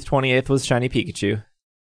 26th through 28th was Shiny Pikachu.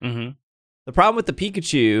 Mm-hmm. The problem with the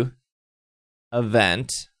Pikachu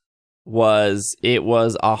event was it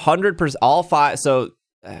was 100%, all 5. So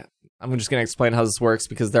I'm just going to explain how this works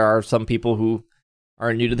because there are some people who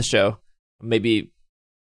are new to the show. Maybe,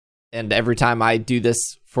 and every time I do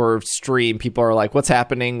this for stream, people are like, what's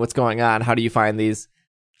happening? What's going on? How do you find these?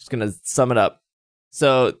 Just going to sum it up.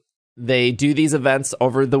 So they do these events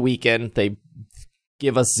over the weekend. They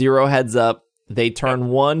give us 0 heads up. They turn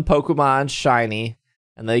one Pokemon shiny,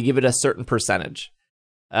 and they give it a certain percentage.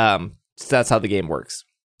 So that's how the game works.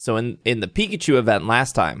 So in the Pikachu event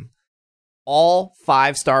last time, all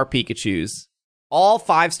 5-star Pikachus, all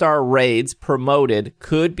 5-star raids promoted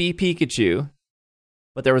could be Pikachu,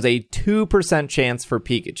 but there was a 2% chance for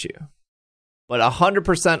Pikachu. But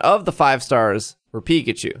 100% of the 5 stars were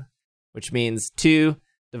Pikachu, which means 2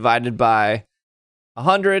 divided by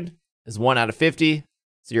 100 is 1 out of 50.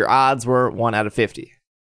 So your odds were 1 out of 50.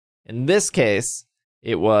 In this case,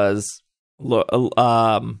 It was all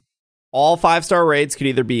 5-star raids could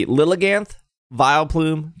either be Lilliganth,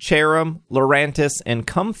 Vileplume, Cherim, Lurantis, and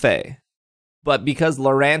Comfey. But because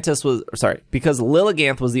Lilliganth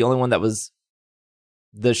was the only one that was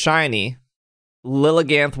the shiny,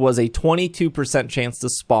 Lilliganth was a 22% chance to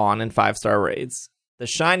spawn in 5-star raids. The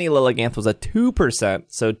shiny Lilliganth was a 2%,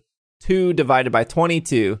 so 2 divided by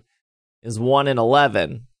 22 is 1 in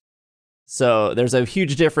 11. So there's a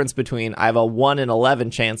huge difference between I have a 1 in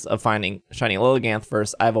 11 chance of finding shiny Lilliganth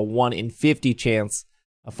versus I have a 1 in 50 chance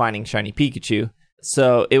of finding shiny Pikachu.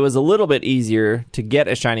 So it was a little bit easier to get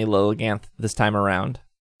a shiny Lilliganth this time around.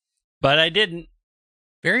 But I didn't.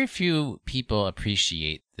 Very few people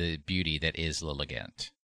appreciate the beauty that is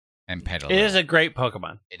Lilligant and Petalil. It is a great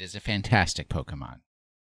Pokemon. It is a fantastic Pokemon.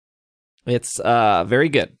 It's very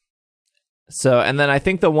good. So, and then I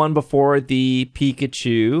think the one before the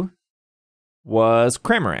Pikachu was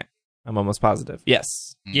Cramorant. I'm almost positive.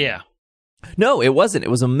 Yes. Yeah. No, it wasn't.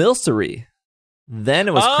 It was a Milcery. Then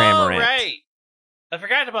it was Cramorant. Oh, right. I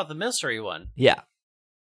forgot about the Milcery one. Yeah.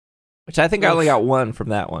 Which I think I only got 1 from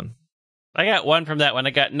that one. I got 1 from that one.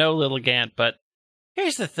 I got no Lilligant, but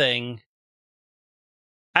here's the thing.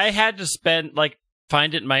 I had to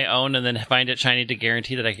find it my own and then find it shiny to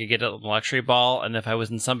guarantee that I could get a luxury ball, and if I was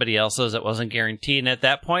in somebody else's, it wasn't guaranteed, and at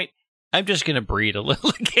that point, I'm just going to breed a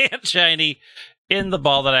Lilligant shiny in the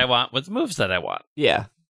ball that I want with moves that I want. Yeah.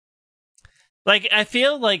 I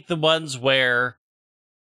feel like the ones where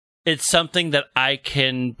it's something that I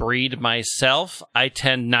can breed myself, I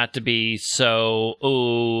tend not to be so,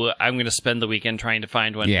 I'm going to spend the weekend trying to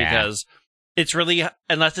find one because it's really,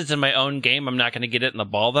 unless it's in my own game, I'm not going to get it in the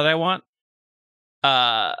ball that I want.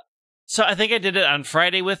 So I think I did it on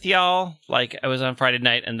Friday with y'all. I was on Friday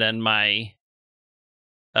night and then my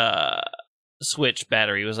Switch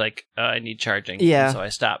battery was I need charging. Yeah. So I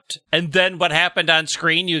stopped. And then what happened on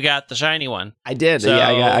screen, you got the shiny one. I did. So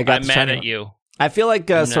yeah, I got I'm the mad shiny at one. you. I feel like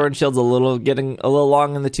Sword and Shield's getting a little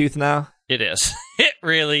long in the tooth now. It is. It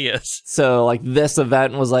really is. So this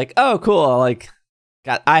event was oh cool.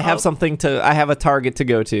 I have I have a target to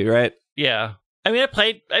go to, right? Yeah. I mean,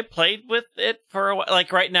 I played with it for a while.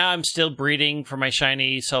 Right now, I'm still breeding for my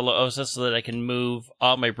shiny Solo Osa so that I can move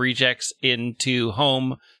all my rejects into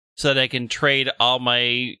home so that I can trade all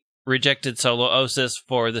my rejected Solo Osas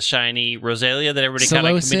for the shiny Roselia that everybody got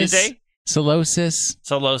on Community Day. Solosis.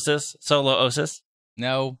 Solo Osas.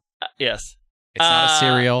 No. Yes. It's not a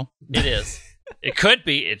cereal. It is. It could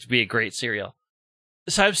be. It'd be a great cereal.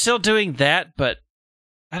 So I'm still doing that, but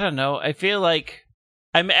I don't know. I feel like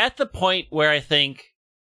I'm at the point where I think,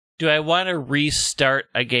 do I want to restart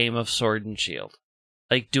a game of Sword and Shield?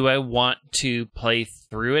 Do I want to play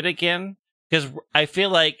through it again? Because I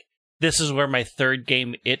feel like this is where my third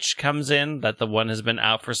game itch comes in, that the one has been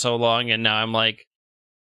out for so long, and now I'm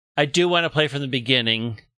I do want to play from the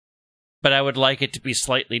beginning, but I would like it to be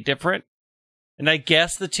slightly different. And I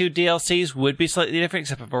guess the 2 DLCs would be slightly different,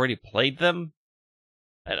 except I've already played them.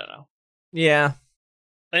 I don't know. Yeah.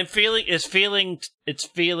 It's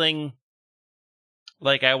feeling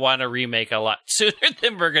like I want a remake a lot sooner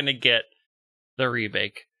than we're going to get the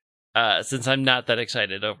remake, since I'm not that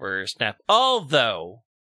excited over Snap. Although,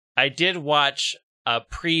 I did watch a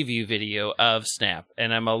preview video of Snap,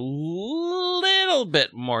 and I'm a little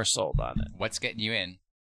bit more sold on it. What's getting you in?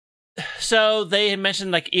 So they had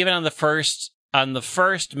mentioned even on the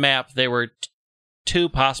first map there were 2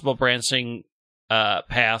 possible branching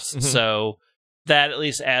paths. Mm-hmm. So that at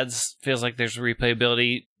least feels like there's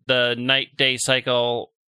replayability. The night-day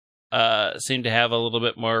cycle seemed to have a little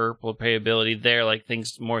bit more replayability there,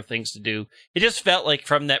 more things to do. It just felt like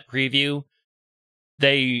from that preview,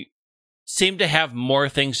 they seemed to have more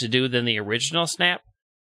things to do than the original Snap.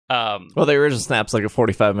 Well, the original Snap's a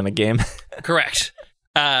 45-minute game. Correct.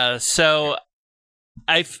 So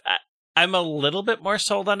I'm a little bit more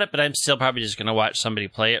sold on it, but I'm still probably just going to watch somebody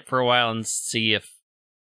play it for a while and see if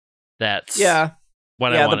that's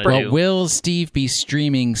what I want to do. Will Steve be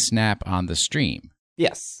streaming Snap on the stream?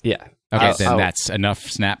 Yes. Yeah. Okay, then that's enough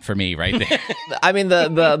Snap for me right there. I mean,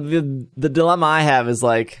 the dilemma I have is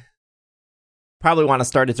probably want to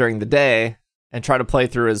start it during the day and try to play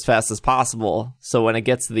through as fast as possible. So when it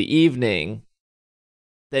gets to the evening,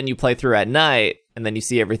 then you play through at night, and then you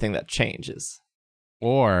see everything that changes.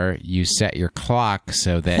 Or you set your clock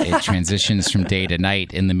so that it transitions from day to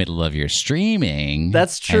night in the middle of your streaming.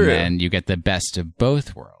 That's true. And then you get the best of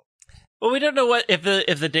both worlds. Well, we don't know what if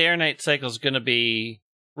the day or night cycle is going to be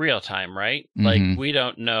real time, right? Mm-hmm. We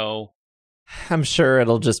don't know. I'm sure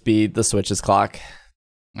it'll just be the Switch's clock.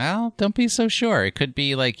 Well, don't be so sure. It could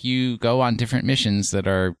be you go on different missions that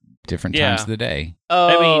are different Yeah. times of the day.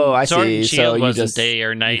 Oh, I Sword see. and Shield So you wasn't just day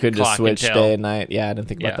or night you could just clock switch until day and night. Yeah, I didn't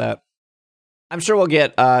think about Yeah. that. I'm sure we'll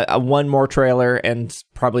get one more trailer and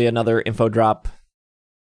probably another info drop.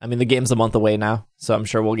 I mean, the game's a month away now, so I'm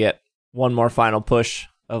sure we'll get one more final push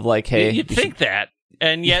of like, hey, You'd think that.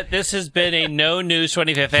 And yet this has been a no news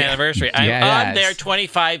 25th anniversary. I'm Yeah, it on has. their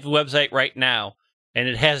 25 website right now, and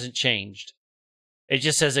it hasn't changed. It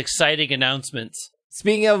just says exciting announcements.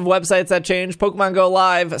 Speaking of websites that change, Pokemon Go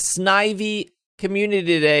Live, Snivy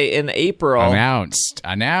Community Day in April. Announced.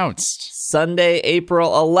 Sunday, April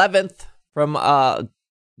 11th from,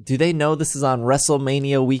 do they know this is on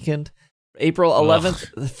WrestleMania weekend? April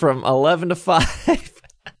 11th from 11 to 5.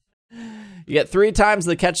 You get 3 times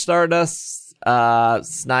the Catch Stardust.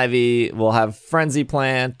 Snivy will have Frenzy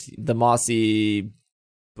Plant, the Mossy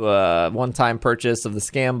one-time purchase of the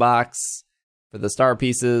Scam Box for the star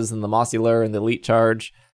pieces, and the Mossy Lure and the Elite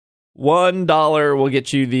Charge. $1 will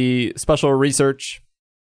get you the special research.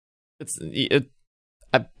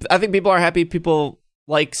 I think people are happy. People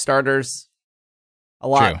like starters a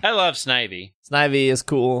lot. True. I love Snivy. Snivy is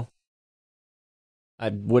cool. I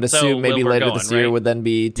would So, assume maybe Will, we're later going, this year right? would then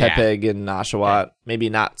be Yeah. Tepig and Oshawott. Maybe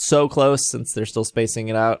not so close since they're still spacing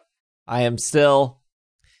it out. I am still...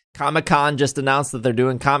 Comic-Con just announced that they're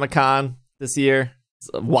doing Comic-Con this year. It's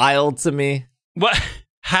wild to me. What?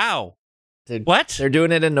 How? They're, What? They're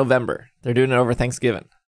doing it in November. They're doing it over Thanksgiving.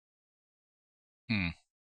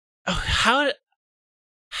 Oh,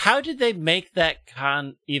 how did they make that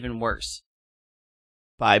con even worse?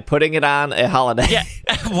 By putting it on a holiday. Yeah,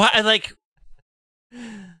 why? Like,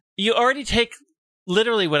 you already take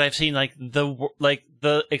literally what I've seen, like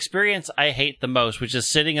the experience I hate the most, which is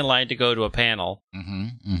sitting in line to go to a panel,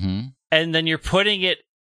 and then you're putting it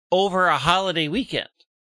over a holiday weekend.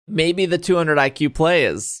 Maybe the 200 IQ play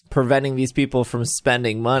is preventing these people from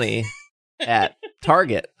spending money at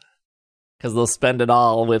Target. Because they'll spend it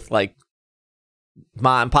all with, like,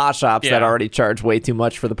 mom and pop shops that Yeah. already charge way too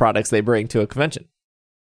much for the products they bring to a convention.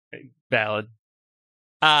 Valid.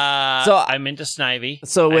 So I'm into Snivy.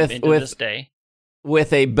 so I'm with- into with- this day.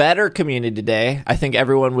 With a better community day, I think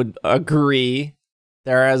everyone would agree.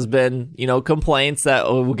 There has been, complaints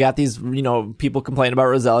that we got these, people complain about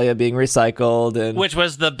Roselia being recycled, and Which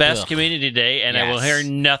was the best Ugh. community day, and I will Yes.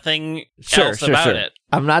 hear nothing Sure, else sure, about sure. it.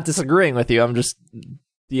 I'm not disagreeing with you. I'm just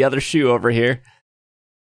the other shoe over here.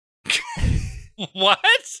 What?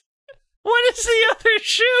 What is the other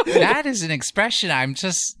shoe? That is an expression. I'm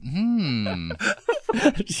just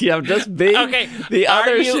Yeah, I'm just being Okay, the are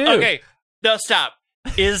other you, shoe. Okay, no, stop.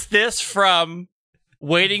 Is this from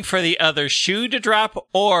waiting for the other shoe to drop,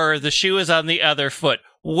 or the shoe is on the other foot?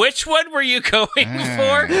 Which one were you going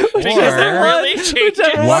for? Because that Or- really changes.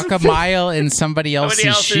 Whichever walk a mile in somebody else's,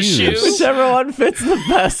 else's shoes. shoes. Whichever one fits the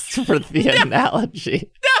best for the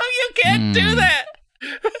analogy. No, you can't do that.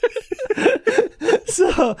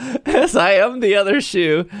 So, as I am the other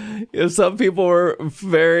shoe, some people were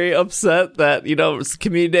very upset that,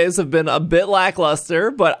 community days have been a bit lackluster,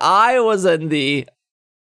 but I was in the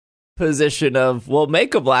position of, we'll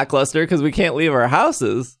make them lackluster because we can't leave our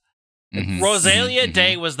houses. Rosalia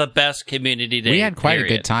Day was the best community day. We had quite a period.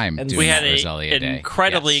 good time And doing We had that an Roselia Day.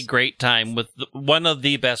 incredibly Yes. great time with one of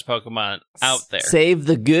the best Pokemon out there. Save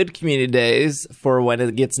the good community days for when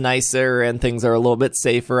it gets nicer and things are a little bit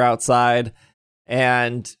safer outside.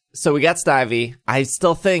 And so we got Snivy. I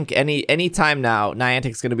still think any time now,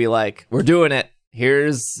 Niantic's going to be like, we're doing it.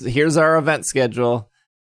 Here's our event schedule.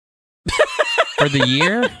 For the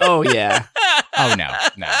year? Oh, yeah. Oh, no.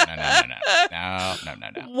 No.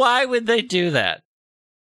 Why would they do that?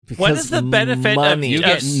 Because What is the benefit of money. You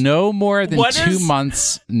get Yes. no more than What 2 is-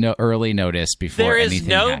 months early notice before There is anything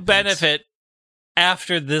no happens. benefit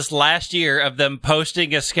after this last year of them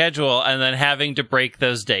posting a schedule and then having to break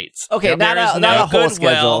those dates. Okay, There is not a whole goodwill.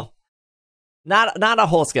 schedule. Not a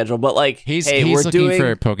whole schedule, but like, He's hey, we're looking doing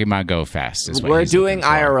for Pokemon Go Fest. Is what we're he's doing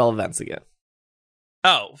looking for. IRL events again.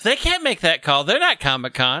 Oh, they can't make that call. They're not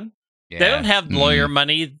Comic-Con. Yeah. They don't have lawyer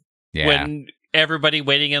money Yeah. when everybody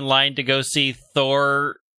waiting in line to go see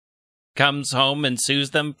Thor comes home and sues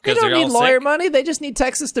them They because don't they're need all lawyer sick. money. They just need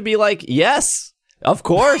Texas to be like, yes, of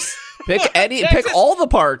course. Pick Texas- all the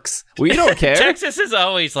parks. We don't care. Texas is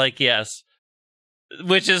always like yes,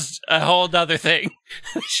 which is a whole other thing.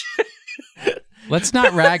 Let's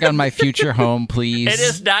not rag on my future home, please. It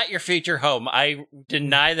is not your future home. I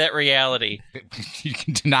deny that reality. You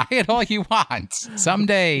can deny it all you want.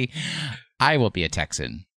 Someday, I will be a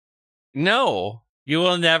Texan. No, you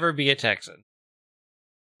will never be a Texan.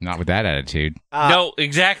 Not with that attitude. No,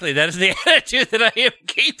 exactly. That is the attitude that I am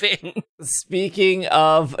keeping. Speaking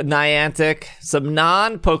of Niantic, some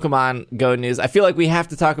non-Pokemon Go news. I feel like we have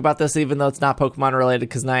to talk about this even though it's not Pokemon related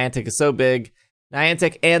because Niantic is so big.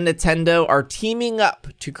 Niantic and Nintendo are teaming up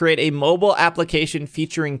to create a mobile application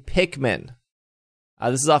featuring Pikmin.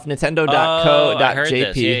 This is off nintendo.co.jp. I heard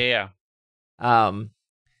this. Yeah.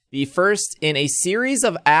 The first in a series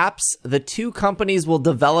of apps the two companies will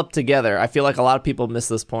develop together. I feel like a lot of people miss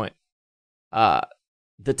this point.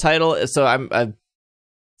 The title, so I'm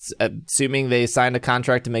assuming they signed a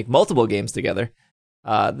contract to make multiple games together.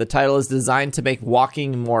 The title is designed to make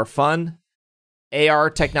walking more fun. AR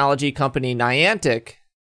technology company Niantic,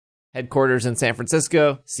 headquarters in San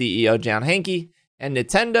Francisco, CEO John Hanke, and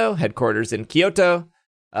Nintendo, headquarters in Kyoto.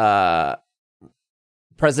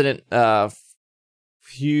 President Furukawa?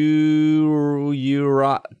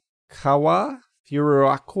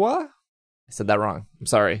 I said that wrong. I'm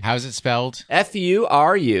sorry. How's it spelled?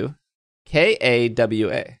 Furukawa.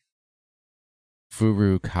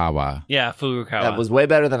 Furukawa. Yeah, Furukawa. That was way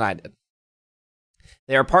better than I did.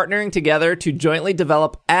 They are partnering together to jointly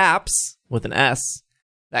develop apps, with an S,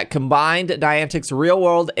 that combined Niantic's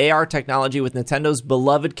real-world AR technology with Nintendo's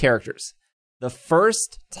beloved characters. The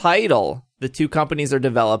first title the two companies are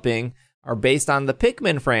developing are based on the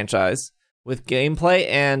Pikmin franchise, with gameplay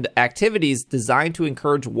and activities designed to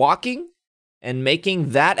encourage walking and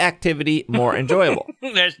making that activity more enjoyable.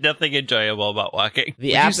 There's nothing enjoyable about walking. Would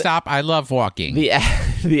you stop? I love walking. The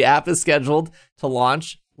app is scheduled to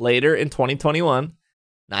launch later in 2021.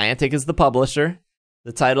 Niantic is the publisher.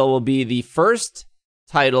 The title will be the first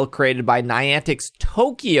title created by Niantic's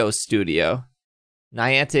Tokyo studio.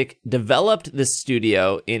 Niantic developed this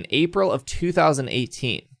studio in April of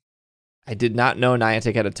 2018. I did not know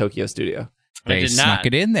Niantic had a Tokyo studio. They snuck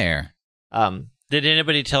it in there. Did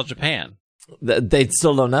anybody tell Japan? They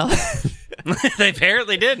still don't know. They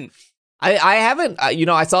apparently didn't. I haven't,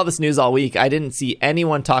 I saw this news all week. I didn't see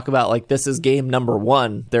anyone talk about, like, this is game number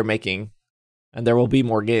 1 they're making, and there will be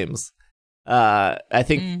more games. I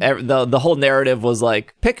think the whole narrative was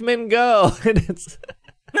like, Pikmin Go! And it's...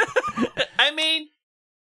 I mean...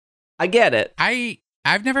 I get it.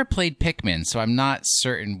 I've never played Pikmin, so I'm not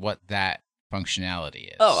certain what that functionality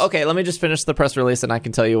is. Oh, okay. Let me just finish the press release, and I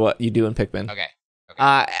can tell you what you do in Pikmin. Okay.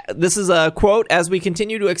 This is a quote, "As we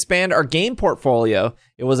continue to expand our game portfolio,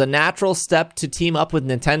 it was a natural step to team up with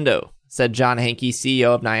Nintendo," said John Hanke,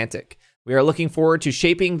 CEO of Niantic. "We are looking forward to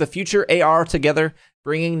shaping the future AR together,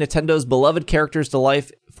 bringing Nintendo's beloved characters to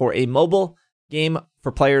life for a mobile game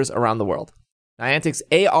for players around the world." Niantic's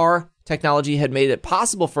AR technology had made it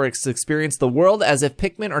possible for us to experience the world as if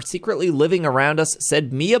Pikmin are secretly living around us, said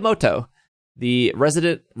Miyamoto, the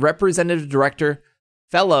representative director,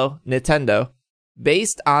 fellow Nintendo.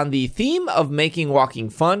 "Based on the theme of making walking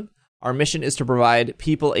fun, our mission is to provide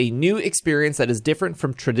people a new experience that is different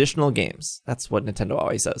from traditional games." That's what Nintendo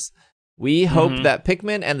always says. "We hope that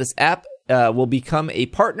Pikmin and this app will become a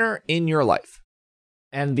partner in your life."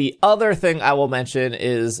 And the other thing I will mention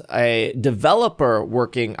is a developer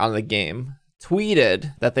working on the game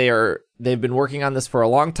tweeted that they've been working on this for a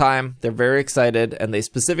long time. They're very excited, and they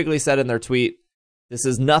specifically said in their tweet, "This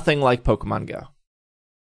is nothing like Pokemon Go."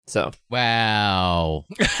 So, wow,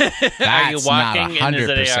 Are you walking not into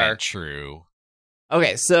the 100% AR? true.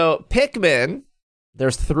 okay, so Pikmin,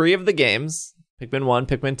 there's 3 of the games. Pikmin 1,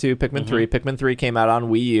 Pikmin 2, Pikmin 3. Pikmin 3 came out on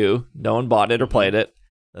Wii U. No one bought it or played it.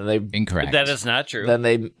 Then they Incorrect. That is not true. Then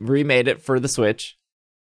they remade it for the Switch.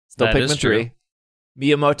 Still That is Pikmin 3. true.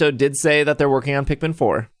 Miyamoto did say that they're working on Pikmin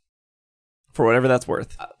 4. For whatever that's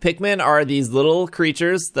worth. Pikmin are these little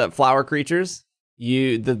creatures, the flower creatures.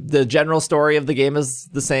 The general story of the game is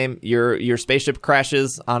the same. Your spaceship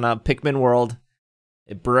crashes on a Pikmin world.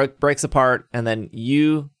 It breaks apart, and then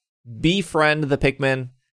you befriend the Pikmin,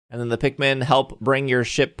 and then the Pikmin help bring your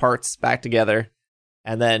ship parts back together.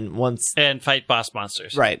 And then and fight boss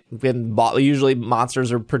monsters. Right. Usually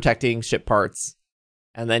monsters are protecting ship parts.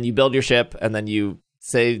 And then you build your ship, and then you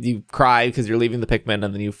cry because you're leaving the Pikmin,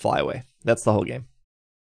 and then you fly away. That's the whole game.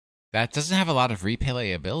 That doesn't have a lot of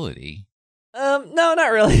replayability. No,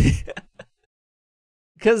 not really.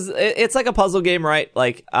 Because it's like a puzzle game, right?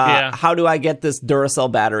 Like, how do I get this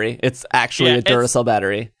Duracell battery? It's actually a Duracell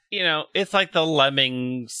battery. It's like the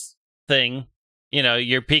Lemmings thing.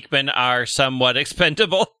 Your Pikmin are somewhat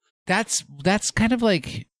expendable. That's kind of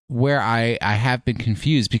like where I have been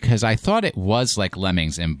confused, because I thought it was like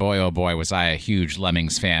Lemmings, and boy, oh boy, was I a huge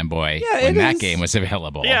Lemmings fanboy when that game was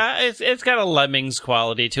available. Yeah, it's got a Lemmings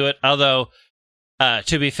quality to it. Although,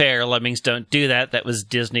 to be fair, Lemmings don't do that. That was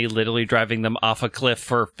Disney literally driving them off a cliff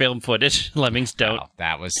for film footage. Lemmings don't. Oh,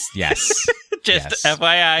 that was, yes. Just Yes.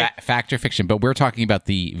 FYI. Fact or fiction, but we're talking about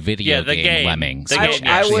the video the game. Lemmings, The which game,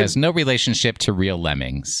 actually yeah. has no relationship to real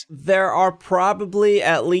lemmings. There are probably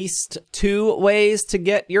at least 2 ways to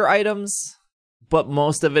get your items, but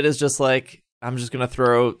most of it is just like, I'm just going to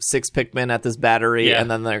throw 6 Pikmin at this battery, Yeah. and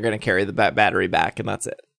then they're going to carry the battery back, and that's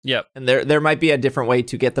it. Yep. And there might be a different way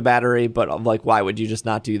to get the battery, but like, why would you just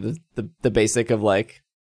not do the basic of like,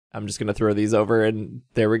 I'm just going to throw these over, and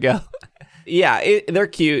there we go. Yeah, they're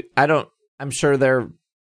cute. I'm sure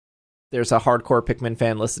there's a hardcore Pikmin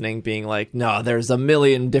fan listening being like, no, there's a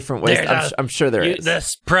million different ways. I'm sure there is.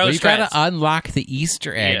 This pro Well, you got strats. to unlock the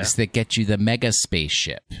Easter eggs that get you the mega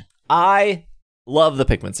spaceship. I love the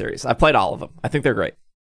Pikmin series. I played all of them. I think they're great.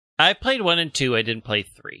 I played 1 and 2. I didn't play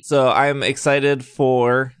 3. So I'm excited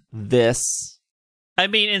for this. I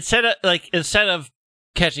mean, instead of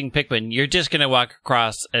catching Pikmin, you're just going to walk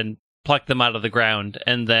across and pluck them out of the ground,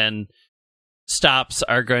 and then stops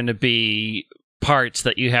are going to be parts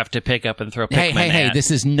that you have to pick up and throw Pikmin Hey, at.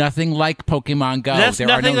 this is nothing like Pokemon Go. That's there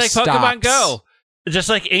nothing are no like stops. Pokemon Go. Just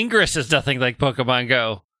like Ingress is nothing like Pokemon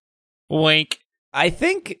Go. Wink. I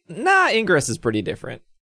think, Ingress is pretty different.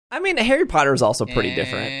 I mean, Harry Potter is also pretty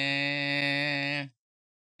different.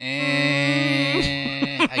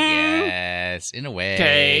 I guess. In a way.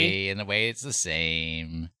 Okay. In a way, it's the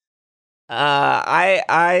same.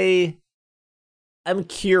 I'm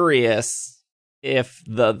curious if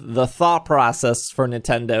the thought process for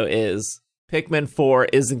Nintendo is Pikmin 4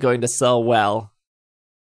 isn't going to sell well,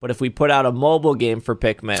 but if we put out a mobile game for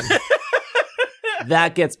Pikmin,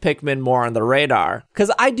 that gets Pikmin more on the radar.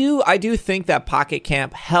 Because I do think that Pocket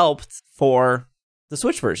Camp helped for the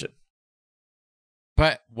Switch version.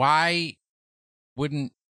 But why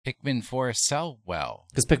wouldn't Pikmin 4 sell well?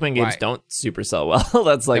 Because Pikmin games Why? don't super sell well.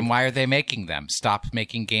 That's like, Then why are they making them? Stop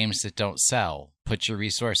making games that don't sell. Put your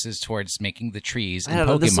resources towards making the trees I and don't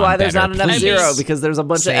know. Pokemon This is why there's better, not an F-Zero, please. because there's a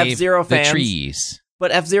bunch of Save F-Zero fans. the trees.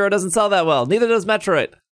 But F-Zero doesn't sell that well. Neither does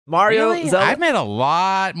Metroid. Mario, Really? Zelda. I've met a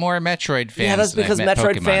lot more Metroid fans. Yeah, that's than I've because met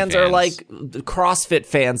Metroid Pokemon fans are like CrossFit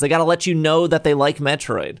fans. They got to let you know that they like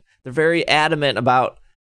Metroid. They're very adamant about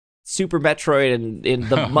Super Metroid and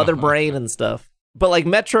the Mother Brain and stuff. But like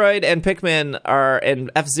Metroid and Pikmin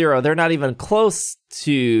and F-Zero, they're not even close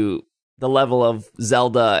to the level of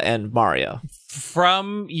Zelda and Mario.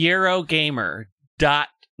 From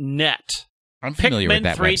Eurogamer.net. I'm familiar with Pikmin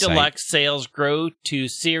that 3 website. Deluxe sales grow to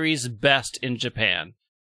series best in Japan.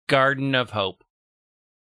 Garden of Hope.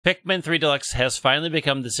 Pikmin 3 Deluxe has finally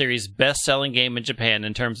become the series' best-selling game in Japan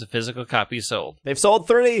in terms of physical copies sold. They've sold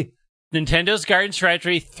 30. Nintendo's Garden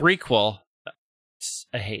Strategy Threequel,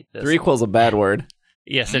 I hate this. Threequel's a bad word.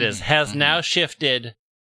 Yes, it is. Has now shifted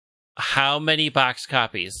how many box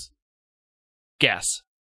copies? Guess.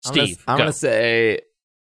 Steve, I'm go. going to say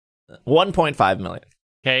 1.5 million.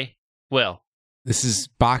 Okay, Will. This is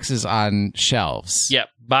boxes on shelves. Yep,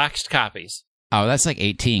 boxed copies. Oh, that's like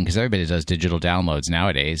 18 because everybody does digital downloads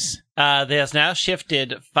nowadays. They has now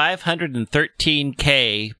shifted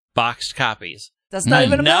 513K boxed copies. That's not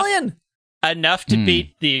even a Enough- million. Enough to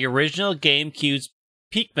beat the original GameCube's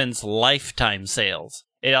Pikmin's lifetime sales.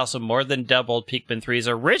 It also more than doubled Pikmin 3's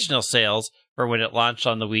original sales for when it launched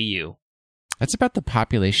on the Wii U. That's about the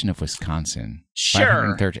population of Wisconsin. Sure.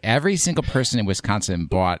 530. Every single person in Wisconsin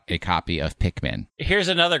bought a copy of Pikmin. Here's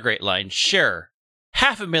another great line. Sure,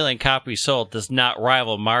 500,000 copies sold does not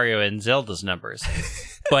rival Mario and Zelda's numbers,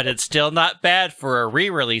 but it's still not bad for a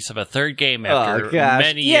re-release of a third game after gosh.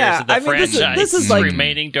 many Yeah, years of the I mean, franchise this is like-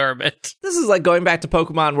 remaining dormant. This is like going back to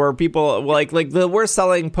Pokemon, where people like the worst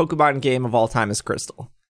selling Pokemon game of all time is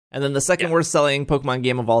Crystal, and then the second worst selling Pokemon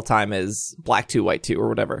game of all time is Black 2, White 2, or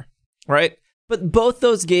whatever, right? But both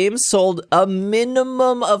those games sold a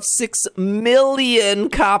minimum of 6 million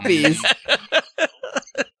copies,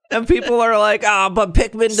 and people are like, but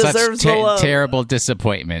Pikmin deserves Such the love." terrible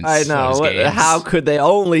disappointments. I know. those games. How could they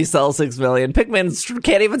only sell 6 million? Pikmin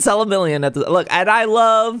can't even sell 1 million at the look. And I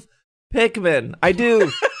love Pikmin. I do.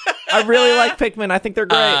 I really like Pikmin. I think they're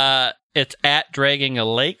great. It's at Dragging a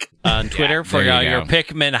Lake on Twitter for there all you your go.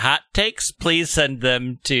 Pikmin hot takes. Please send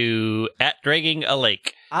them to at Dragging a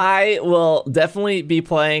Lake. I will definitely be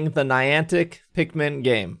playing the Niantic Pikmin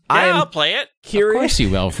game. I Yeah, I'll am play it. Of curious. course you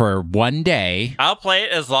will for one day. I'll play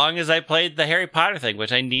it as long as I played the Harry Potter thing,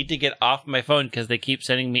 which I need to get off my phone because they keep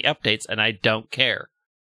sending me updates and I don't care.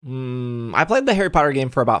 I played the Harry Potter game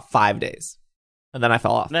for about 5 days, and then I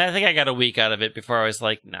fell off. And I think I got a week out of it before I was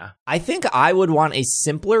like, nah. I think I would want a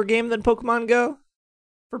simpler game than Pokemon Go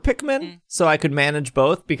for Pikmin, so I could manage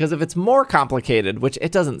both, because if it's more complicated, which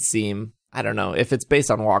it doesn't seem, I don't know, if it's based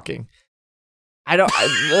on walking,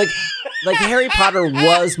 like Harry Potter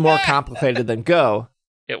was more complicated than Go,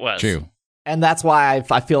 It was. True. And that's why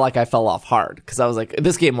I feel like I fell off hard, because I was like,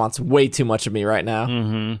 this game wants way too much of me right now.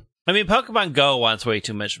 Mm-hmm. I mean, Pokemon Go wants way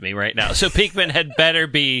too much of me right now. So Pikmin had better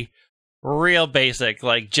be real basic,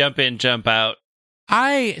 like jump in, jump out.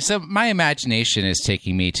 So my imagination is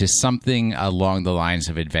taking me to something along the lines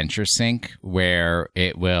of Adventure Sync, where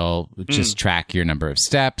it will just track your number of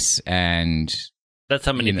steps, and That's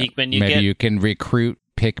how many Pikmin you maybe get. you can recruit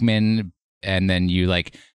Pikmin, and then you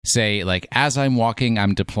like say like, as I'm walking,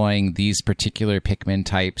 I'm deploying these particular Pikmin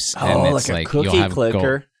types, and it's like a cookie you'll have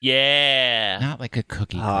clicker. Yeah. Not like a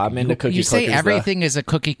cookie. Oh, clicker. I'm into cookie You say clickers, everything is a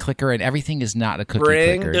cookie clicker, and everything is not a cookie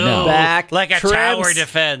Bring clicker. No, No. back like a trims. tower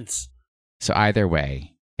defense. So either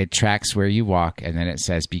way, it tracks where you walk, and then it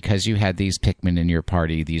says, because you had these Pikmin in your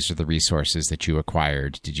party, these are the resources that you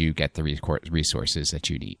acquired. Did you get the resources that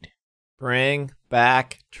you need? Bring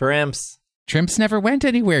back Trimps. Trimps never went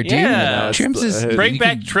anywhere, dude. Yeah. Trimps is Bring you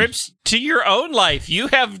back can- Trimps to your own life. You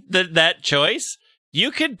have that choice. You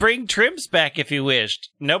could bring Trimps back if you wished.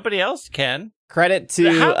 Nobody else can. Credit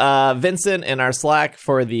to Vincent in our Slack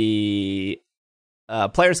for the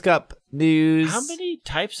Players Cup news. How many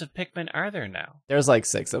types of Pikmin are there now? There's like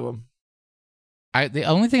 6 of them. The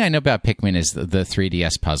only thing I know about Pikmin is the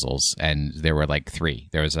 3DS puzzles, and there were like 3.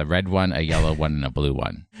 There was a red one, a yellow one, and a blue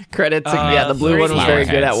one. Credit to the blue one was Flower very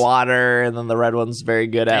good at heads. water, and then the red one's very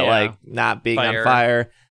good at like not being on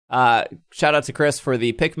fire. Shout out to Chris for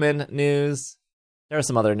the Pikmin news. There was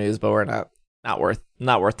some other news, but we're not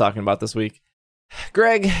worth talking about this week.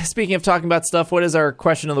 Greg, speaking of talking about stuff, what is our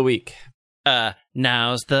question of the week?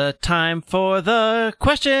 Now's the time for the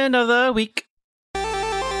question of the week.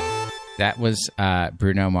 That was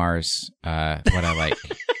Bruno Mars, What I Like.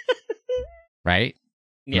 Right?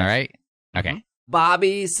 Yes. Am I right? Okay.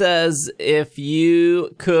 Bobby says, if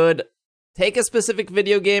you could take a specific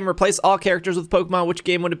video game, replace all characters with Pokemon, which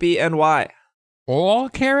game would it be and why? All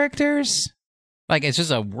characters? Like, it's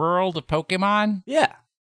just a world of Pokemon? Yeah.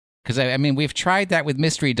 Because, I mean, we've tried that with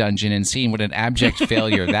Mystery Dungeon and seen what an abject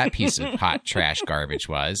failure that piece of hot trash garbage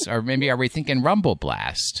was. Or maybe are we thinking Rumble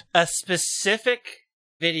Blast? A specific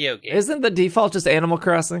video game. Isn't the default just Animal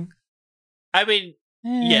Crossing? I mean,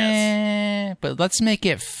 yes. But let's make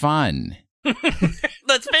it fun.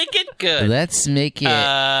 Let's make it good. Let's make it... No,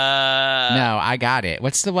 No, I got it.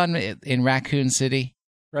 What's the one in Raccoon City?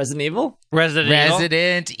 Resident Evil?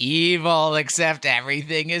 Resident Evil, except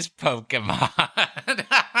everything is Pokemon.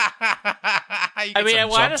 I mean, I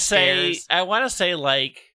want to say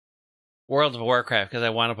like World of Warcraft because I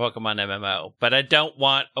want a Pokemon MMO, but I don't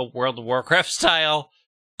want a World of Warcraft style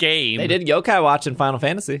game. They did Yokai Watch in Final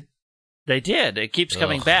Fantasy. They did. It keeps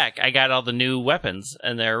coming back. I got all the new weapons,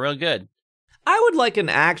 and they're real good. I would like an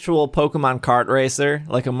actual Pokemon kart racer,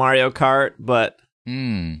 like a Mario Kart, but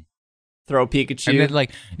throw Pikachu. And then,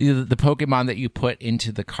 like, the Pokemon that you put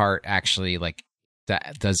into the cart actually, like,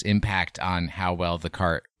 that does impact on how well the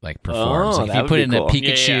cart, like, performs. Oh, Like, if that you would put be in cool. a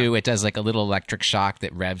Pikachu, Yeah. it does, like, a little electric shock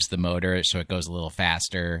that revs the motor so it goes a little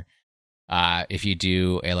faster. If you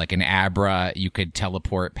do, an Abra, you could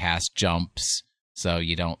teleport past jumps so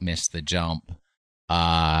you don't miss the jump.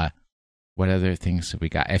 What other things have we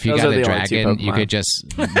got? If you Those got are a the only two dragon, you Pokemon. could just...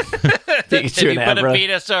 If you and put a Abra.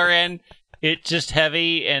 Venusaur in, it's just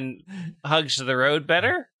heavy and hugs the road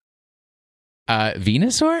better.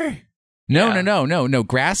 Venusaur? No, Yeah. no.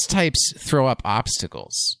 Grass types throw up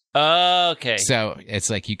obstacles. Okay. So it's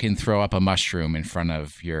like you can throw up a mushroom in front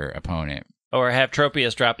of your opponent. Or have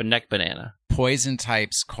Tropius drop a neck banana. Poison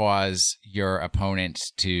types cause your opponent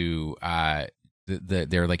to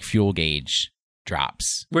their like fuel gauge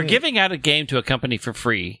drops. We're giving out a game to a company for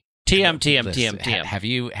free. TM. Listen,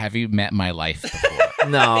 Have you met my life before?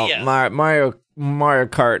 No, Yes. Mario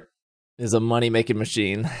Kart is a money-making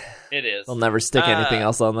machine. It is. They'll never stick anything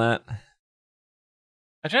else on that.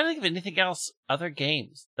 I'm trying to think of anything else, other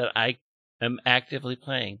games that I am actively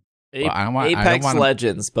playing. Well, I don't want- I don't Apex wanna-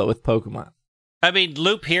 Legends, but with Pokemon. I mean,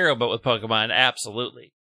 Loop Hero, but with Pokemon,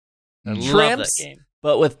 absolutely. I love that Trimps, game.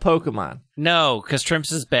 but with Pokemon. No, because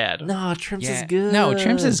Trimps is bad. No, Trimps Yeah. is good. No,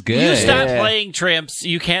 Trimps is good. You stop Yeah. playing Trimps.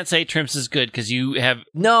 You can't say Trimps is good because you have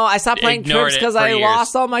No, I stopped playing Ignored Trimps it because for I years.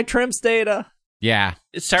 lost all my Trimps data. Yeah.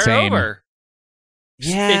 start Same. over.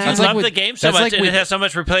 Yeah. If you That's like love with- the game so that's much like and with- it has so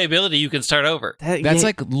much replayability, you can start over. That's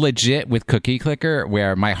like legit with Cookie Clicker,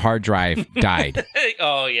 where my hard drive died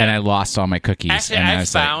Oh yeah. and I lost all my cookies. Actually, and I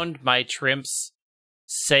was found my Trimps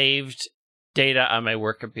saved data on my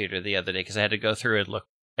work computer the other day because I had to go through and look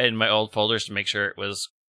in my old folders to make sure it was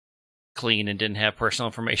clean and didn't have personal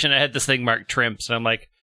information. I had this thing marked Trimps, and I'm like,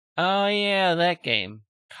 oh yeah, that game.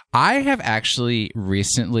 I have actually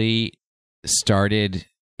recently started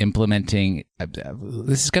implementing.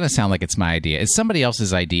 This is going to sound like it's my idea. It's somebody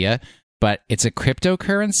else's idea, but it's a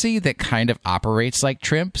cryptocurrency that kind of operates like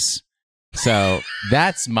Trimps. So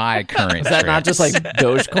that's my current. Is that not Trimps. just like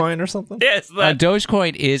Dogecoin or something? Yes.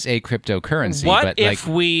 Dogecoin is a cryptocurrency, What but if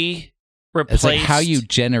like we it's like replaced? how you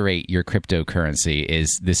generate your cryptocurrency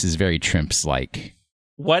is very Trimps like.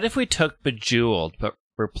 What if we took Bejeweled but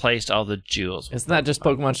replaced all the jewels? Isn't that just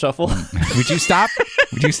Pokemon Shuffle? Would you stop?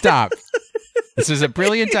 Would you stop? This is a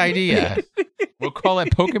brilliant idea. We'll call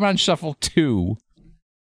it Pokemon Shuffle 2.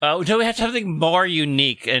 Do we have something more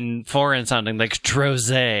unique and foreign sounding like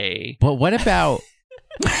Trozei? But what about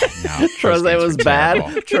no, Troze games was were bad.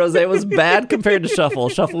 terrible. Troze was bad compared to Shuffle.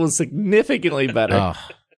 Shuffle was significantly better. Ugh.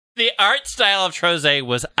 The art style of Trozei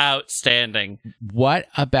was outstanding. What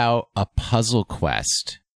about a Puzzle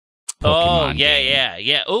Quest? Oh, Pokemon yeah, game?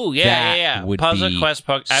 yeah. Oh, yeah, That yeah. would Puzzle be Quest,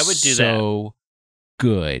 I would do that. So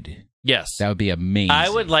good. Yes. That would be amazing. I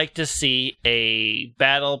would like to see a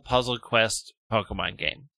Battle Puzzle Quest Pokemon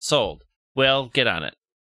game. Sold. Well, get on it.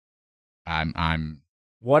 I'm.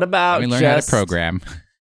 What about Let me learn how to just program.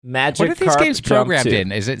 Magic What are these Carp games Jump programmed 2?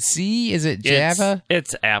 in? Is it C? Is it Java?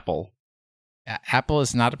 It's Apple. Apple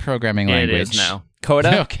is not a programming It language. is now.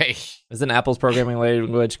 Coda? Okay. Isn't Apple's programming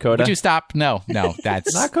language Coda? Would you stop? No,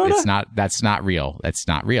 that's Not Coda? It's not. That's not real. That's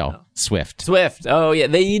not real. No. Swift. Swift. Oh, yeah.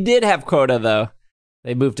 You did have Coda, though.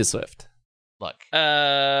 They moved to Swift. Look,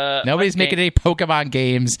 what nobody's making game- any Pokemon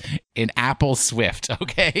games in Apple Swift.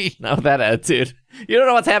 Okay. No, that attitude. You don't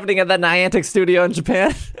know what's happening at that Niantic studio in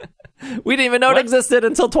Japan? We didn't even know What? it existed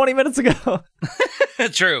until 20 minutes ago.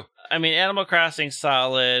 True. I mean, Animal Crossing,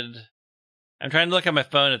 solid. I'm trying to look at my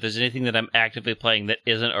phone if there's anything that I'm actively playing that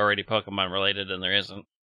isn't already Pokemon related, and there isn't.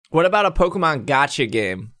 What about a Pokemon Gotcha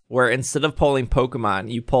game where instead of pulling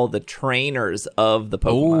Pokemon, you pull the trainers of the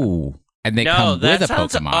Pokemon? Oh, and they no, come that with a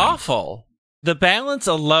sounds Pokemon. awful. The balance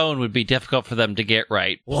alone would be difficult for them to get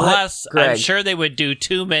right. What? Plus, I'm Greg. sure they would do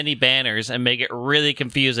too many banners and make it really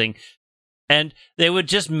confusing. And they would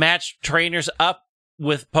just match trainers up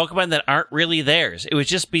with Pokemon that aren't really theirs. It would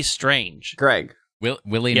just be strange. Greg,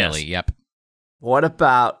 Willy-nilly. Yes. Yep. what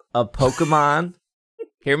about a Pokemon?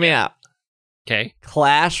 Hear me out. Okay.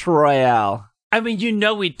 Clash Royale. I mean,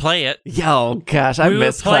 we'd play it. Yo, gosh, I We would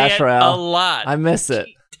miss play Clash it Royale. a lot. I miss it.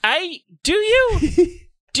 Do you?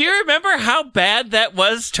 Do you remember how bad that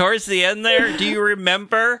was towards the end there? Do you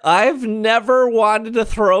remember? I've never wanted to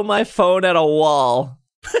throw my phone at a wall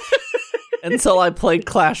until I played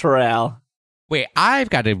Clash Royale. Wait, I've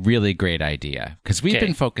got a really great idea because we've Okay.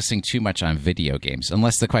 been focusing too much on video games.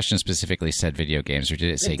 Unless the question specifically said video games, or did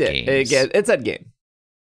it say games? It said game.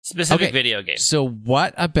 Specific Okay. video game. So,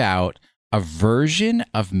 what about a version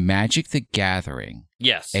of Magic the Gathering,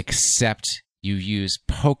 Yes. except you use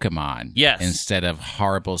Pokemon Yes. instead of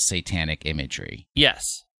horrible satanic imagery?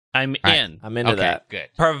 Yes. I'm All right. in. I'm into that. Good.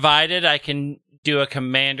 Provided I can do a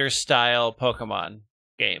Commander-style Pokemon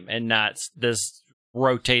game and not this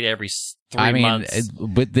rotate every 3 months.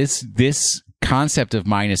 But this concept of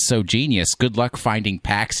mine is so genius. Good luck finding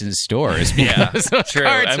packs in stores Yeah, because those true.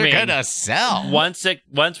 cards I are mean, gonna sell.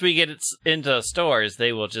 Once we get it into stores,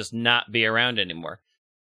 they will just not be around anymore.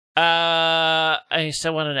 I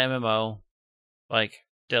still want an MMO, like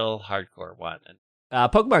still hardcore one.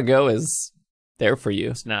 And Pokemon Go is there for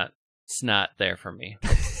you. it's not there for me.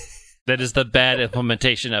 That is the bad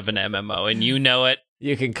implementation of an MMO, and you know it.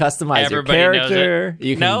 You can customize Everybody your knows character.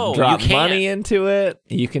 You can No, drop you can't. money into it.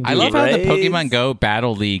 You can. Do I love how the raids. Pokemon Go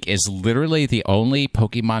Battle League is literally the only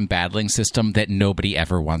Pokemon battling system that nobody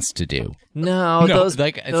ever wants to do. No, those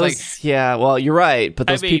it's those, yeah. Well, you're right, but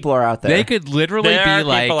those I mean, people are out there. They could literally There be are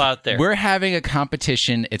like, people out there. we're having a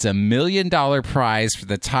competition. It's $1 million prize for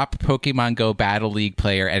the top Pokemon Go Battle League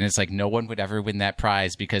player. And it's like, no one would ever win that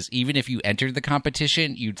prize because even if you entered the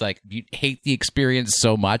competition, you'd hate the experience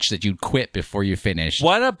so much that you'd quit before you finished.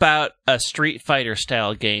 What about a Street Fighter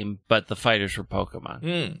style game, but the fighters were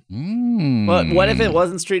Pokemon? But what if it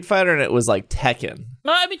wasn't Street Fighter and it was like Tekken?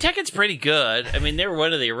 Well, I mean, Tekken's pretty good. I mean, they were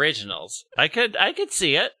one of the originals. I could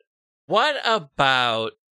see it. What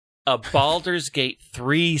about a Baldur's Gate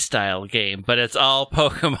 3 style game, but it's all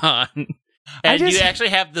Pokemon? And you actually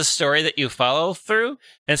have the story that you follow through.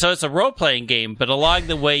 And so it's a role-playing game, but along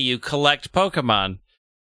the way you collect Pokemon.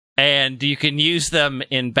 And you can use them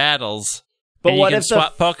in battles. But and what you can if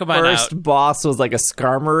the swap Pokemon first out. boss was like a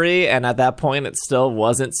Skarmory, and at that point it still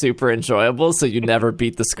wasn't super enjoyable, so you never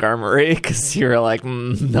beat the Skarmory because you were like,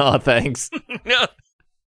 no, thanks. No.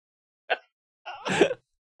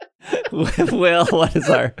 Will, what is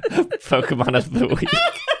our Pokemon of the week?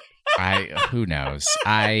 Who knows?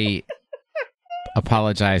 I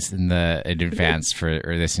apologize in advance for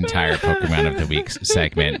this entire Pokemon of the Week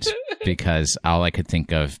segment because all I could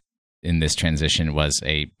think of in this transition was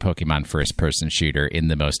a Pokemon first-person shooter in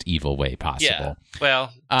the most evil way possible. Yeah.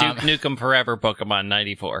 Well, Duke Nukem Forever Pokemon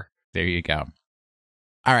 94. There you go.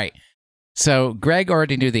 All right. So Greg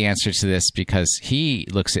already knew the answer to this because he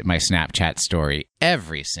looks at my Snapchat story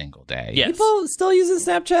every single day. Yes. People still using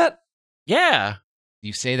Snapchat? Yeah.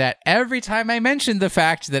 You say that every time I mention the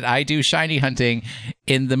fact that I do shiny hunting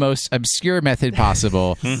in the most obscure method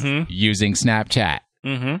possible using Snapchat.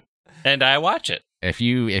 Mm-hmm. And I watch it. If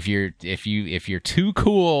you're too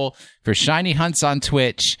cool for shiny hunts on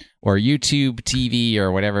Twitch or YouTube TV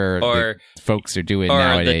or whatever Or- the folks are doing Or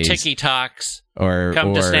nowadays, the Tiki Talks. or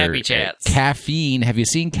come to or Snappy Chats. Caffeine. Have you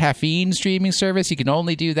seen Caffeine streaming service? You can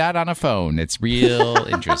only do that on a phone. It's real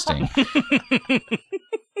interesting.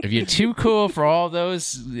 If you're too cool for all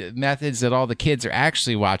those methods that all the kids are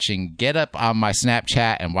actually watching, get up on my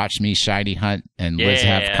Snapchat and watch me shiny hunt and let's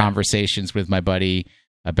have Yeah. conversations with my buddy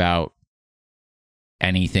about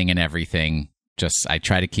anything and everything. Just I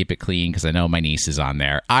try to keep it clean because I know my niece is on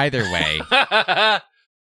there. Either way,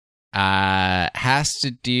 has to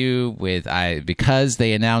do with because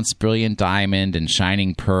they announced Brilliant Diamond and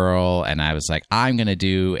Shining Pearl, and I was like, I'm gonna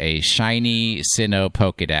do a shiny Sinnoh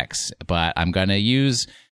Pokedex, but I'm gonna use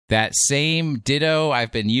that same Ditto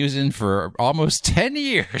I've been using for almost 10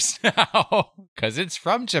 years now because it's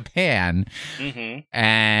from Japan.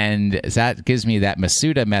 And that gives me that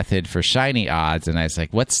Masuda method for shiny odds. And I was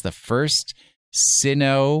like, what's the first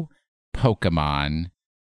Sinnoh Pokedex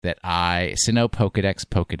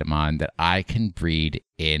Pokemon that I can breed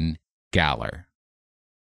in Galar?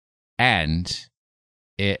 And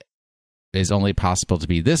it is only possible to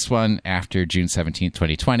be this one after June 17th,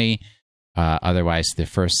 2020. Otherwise, the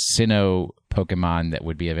first Sinnoh Pokemon that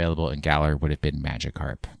would be available in Galar would have been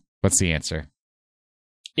Magikarp. What's the answer?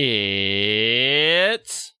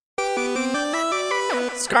 It's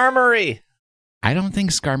Skarmory. I don't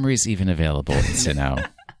think Skarmory is even available in Sinnoh.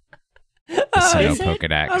 The Sinnoh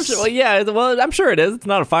Pokedex. I'm sure, I'm sure it is. It's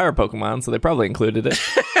not a fire Pokemon, so they probably included it.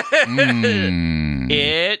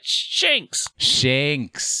 It's Shinx.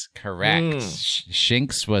 Shinx, correct.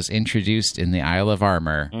 Shinx was introduced in the Isle of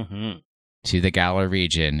Armor to the Galar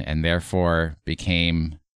region and therefore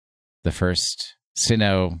became the first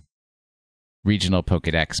Sinnoh regional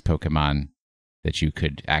Pokedex Pokemon that you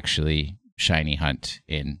could actually shiny hunt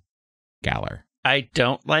in Galar. I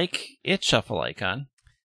don't like its shuffle icon.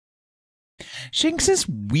 Shinx is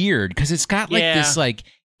weird because it's got like Yeah. this like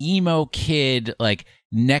emo kid like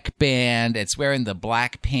neckband. It's wearing the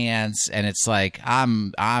black pants and it's like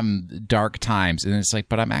I'm dark times and it's like,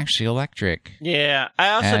 but I'm actually electric. Yeah, I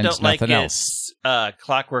also And don't like nothing its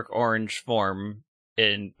Clockwork Orange form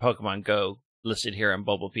in Pokemon Go listed here on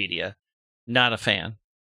Bulbapedia. Not a fan.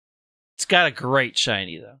 It's got a great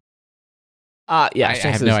shiny though. Yeah, I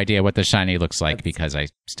have no idea what the shiny looks like because I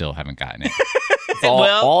still haven't gotten it. It's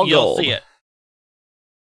all you'll gold. see it.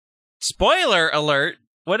 Spoiler alert.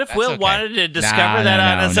 What if That's Will okay. wanted to discover that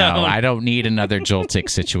on his own? I don't need another Joltik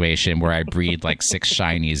situation where I breed like 6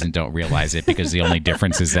 shinies and don't realize it because the only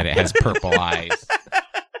difference is that it has purple eyes.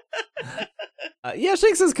 Yeah,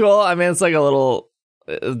 Shinx is cool. I mean, it's like a little...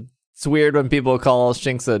 it's weird when people call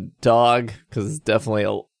Shinx a dog because it's definitely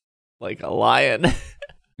a lion.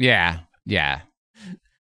 Yeah. The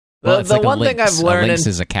It's like a one thing lynx. I've learned a lynx in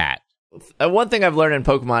is a cat. one thing I've learned in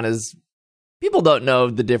Pokemon is people don't know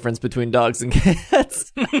the difference between dogs and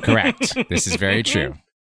cats. Correct. This is very true.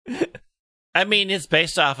 I mean, it's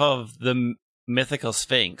based off of the mythical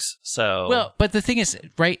Sphinx, so... Well, but the thing is,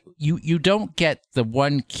 right, you don't get the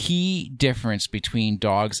one key difference between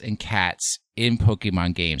dogs and cats in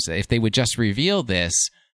Pokemon games. If they would just reveal this,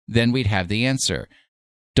 then we'd have the answer.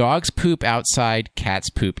 Dogs poop outside, cats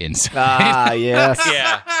poop inside. Yes.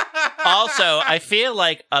 Yeah. Also, I feel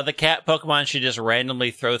like the cat Pokemon should just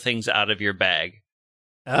randomly throw things out of your bag.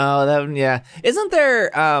 Oh, yeah. Isn't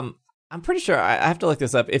there... I'm pretty sure, I have to look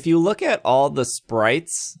this up. If you look at all the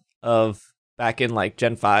sprites of back in, like,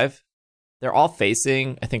 Gen 5, they're all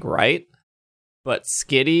facing, I think, right. But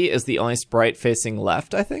Skitty is the only sprite facing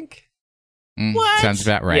left, I think. What? Sounds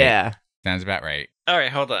about right. Yeah. Sounds about right. All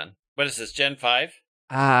right, hold on. What is this, Gen 5?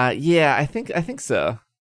 Yeah, I think so.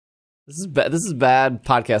 This is bad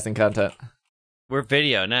podcasting content. We're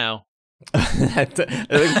video now. I think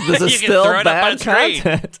this You is can still throw it up on bad screen.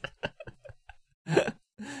 content.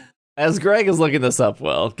 As Greg is looking this up,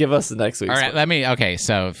 give us the next week's All right, one.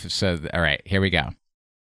 so all right, here we go.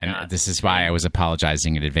 And God. this is why I was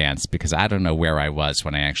apologizing in advance because I don't know where I was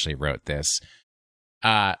when I actually wrote this.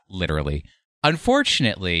 Literally.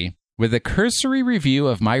 Unfortunately, with a cursory review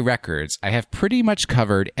of my records, I have pretty much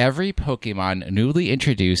covered every Pokemon newly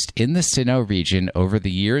introduced in the Sinnoh region over the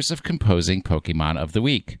years of composing Pokemon of the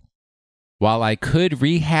Week. While I could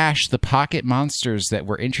rehash the pocket monsters that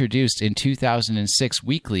were introduced in 2006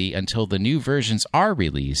 weekly until the new versions are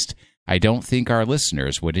released, I don't think our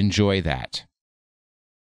listeners would enjoy that.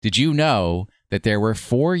 Did you know that there were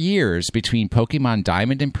 4 years between Pokemon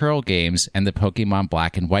Diamond and Pearl games and the Pokemon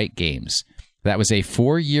Black and White games? That was a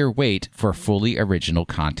 4-year wait for fully original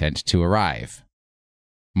content to arrive.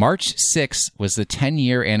 March 6th was the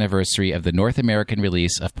 10-year anniversary of the North American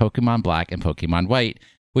release of Pokemon Black and Pokemon White,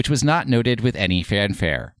 which was not noted with any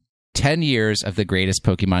fanfare. 10 years of the greatest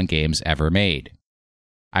Pokemon games ever made.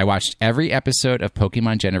 I watched every episode of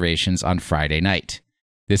Pokemon Generations on Friday night.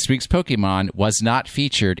 This week's Pokemon was not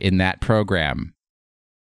featured in that program.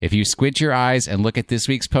 If you squint your eyes and look at this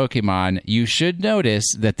week's Pokemon, you should notice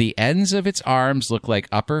that the ends of its arms look like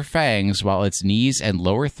upper fangs, while its knees and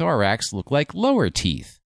lower thorax look like lower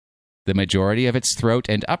teeth. The majority of its throat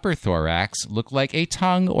and upper thorax look like a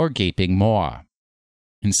tongue or gaping maw.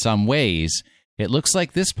 In some ways, it looks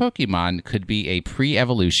like this Pokemon could be a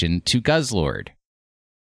pre-evolution to Guzzlord.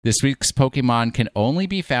 This week's Pokemon can only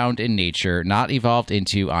be found in nature, not evolved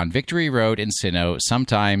into on Victory Road in Sinnoh,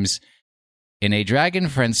 sometimes in a Dragon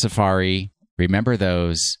Friend Safari, remember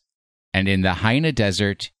those, and in the Haina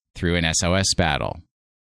Desert through an SOS battle.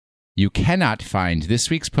 You cannot find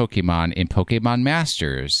this week's Pokemon in Pokemon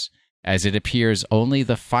Masters, as it appears only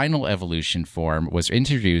the final evolution form was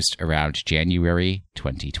introduced around January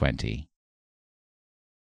 2020.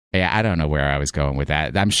 Yeah, I don't know where I was going with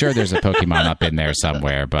that. I'm sure there's a Pokemon up in there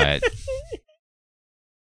somewhere, but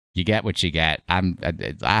you get what you get. I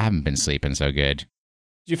haven't been sleeping so good. Did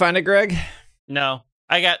you find it, Greg? No,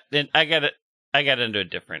 I got into a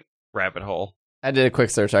different rabbit hole. I did a quick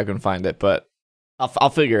search. I couldn't find it, but I'll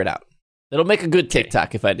figure it out. It'll make a good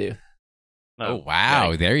TikTok if I do. Oh, wow.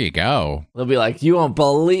 Right. There you go. They'll be like, you won't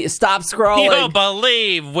believe... Stop scrolling. You don't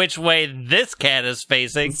believe which way this cat is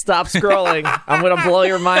facing. Stop scrolling. I'm going to blow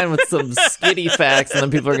your mind with some Skitty facts, and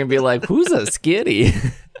then people are going to be like, who's a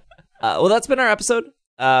Skitty? Well, that's been our episode.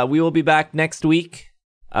 We will be back next week.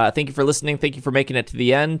 Thank you for listening. Thank you for making it to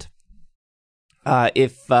the end.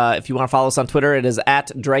 If you want to follow us on Twitter, it is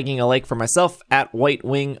at Dragging a Lake for myself, at White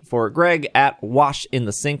Wing for Greg, at Wash in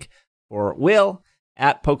the Sink for Will,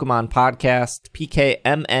 at Pokemon Podcast,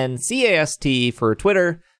 PKMNCAST for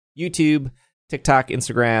Twitter, YouTube, TikTok,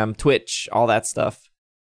 Instagram, Twitch, all that stuff.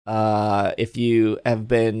 If you have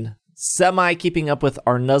been semi-keeping up with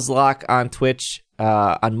our Nuzlocke on Twitch,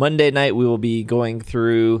 on Monday night we will be going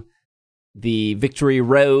through the Victory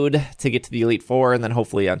Road to get to the Elite Four, and then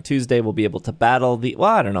hopefully on Tuesday we'll be able to battle the... Well,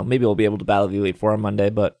 I don't know. Maybe we'll be able to battle the Elite Four on Monday,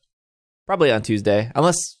 but probably on Tuesday.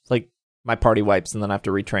 Unless, like, my party wipes and then I have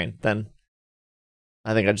to retrain. Then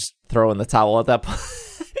I think I just throw in the towel at that point.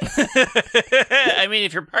 I mean,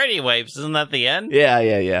 if your party wipes, isn't that the end?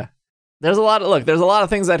 Yeah. There's a lot of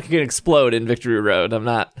things that can explode in Victory Road. I'm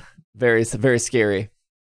not very scary.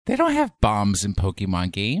 They don't have bombs in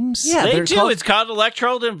Pokemon games. Yeah, They they're do. called- It's called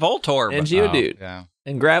Electrode and Voltorb. And Geodude. Yeah.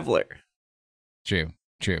 And Graveler. True.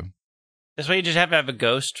 That's why you just have to have a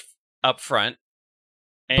ghost up front.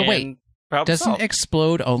 But wait, problem Doesn't solved.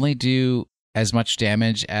 Explode only do as much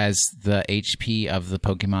damage as the HP of the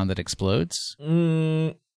Pokemon that explodes?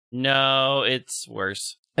 No, it's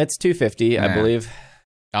worse. It's 250, I Nah. believe.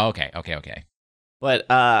 Oh, okay. But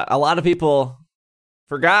a lot of people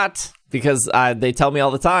forgot because they tell me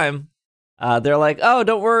all the time. They're like, oh,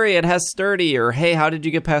 don't worry, it has Sturdy, or hey, how did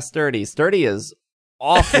you get past Sturdy? Sturdy is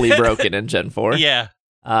awfully broken in Gen 4. Yeah.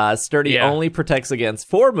 Sturdy Yeah. only protects against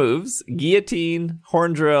 4 moves: Guillotine,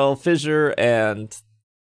 Horn Drill, Fissure, and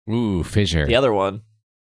Ooh, Fissure. the other one.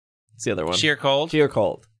 What's the other one? Sheer cold. Sheer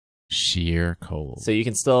Cold. Sheer cold. So you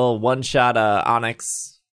can still one-shot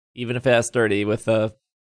Onyx, even if it has Sturdy, with a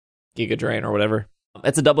Giga Drain or whatever.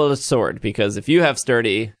 It's a double-edged sword, because if you have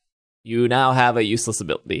Sturdy, you now have a useless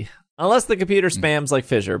ability. Unless the computer spams like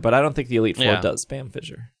Fissure, but I don't think the Elite Four Yeah. does spam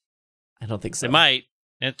Fissure. I don't think so. It might.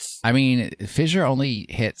 It's I mean, Fissure only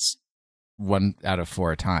hits 1 out of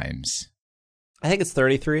 4 times. I think it's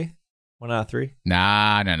 33. 1 out of 3.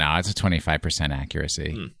 Nah, it's a 25%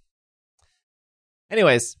 accuracy.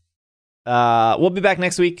 Anyways, we'll be back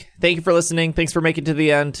next week. Thank you for listening. Thanks for making it to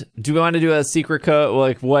the end. Do we want to do a secret code?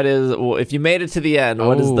 Like, if you made it to the end,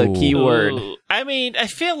 what is the Oh. keyword? Ooh. I mean, I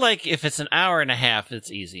feel like if it's an hour and a half,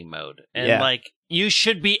 it's easy mode, and Yeah. like you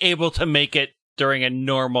should be able to make it during a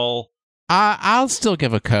normal. I'll still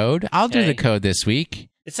give a code. I'll do Okay. the code this week.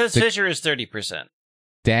 It says The- Fissure is 30%.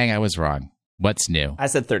 Dang, I was wrong. What's new? I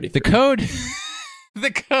said 33. The code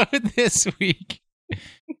the code this week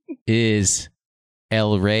is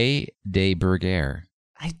El Rey de Berger.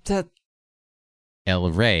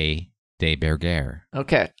 El Rey de Berger.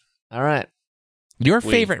 Okay. All right. Your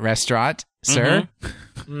favorite restaurant, sir?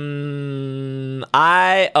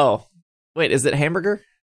 Wait, is it hamburger?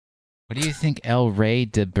 What do you think El Rey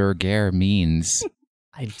de Burger means?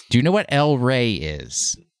 Do you know what El Rey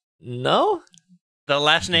is? No? The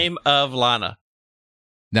last name of Lana.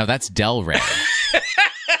 No, that's Del Rey.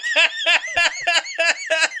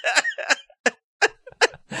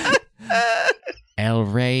 El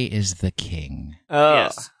Rey is the king. Oh,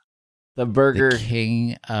 Yes. the burger. The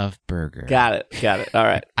king of burger. Got it. All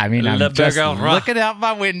right. I mean, I'm Le just Burger Roi. looking out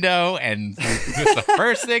my window, and it's the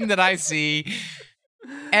first thing that I see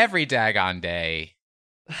every daggone day.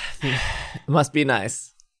 It must be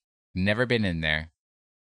nice. Never been in there.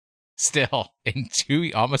 Still, in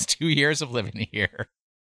almost 2 years of living here.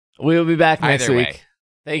 We will be back next Either week. way.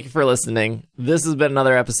 Thank you for listening. This has been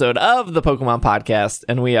another episode of the Pokemon Podcast,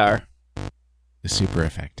 and we are Super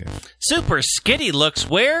effective. Super Skitty looks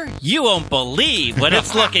where you won't believe what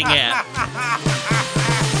it's looking at.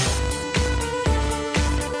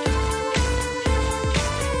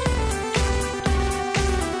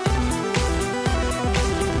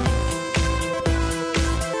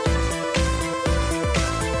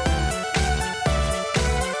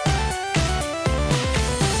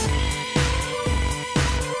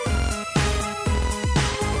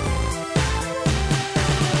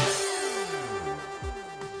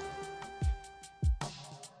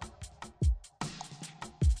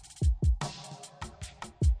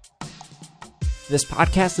 This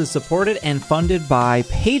podcast is supported and funded by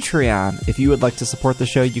Patreon. If you would like to support the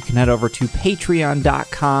show, you can head over to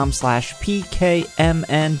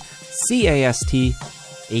patreon.com/PKMNCAST.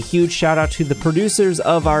 A huge shout out to the producers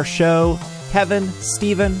of our show, Kevin,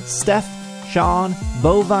 Steven, Steph, Sean,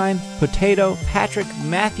 Bovine, Potato, Patrick,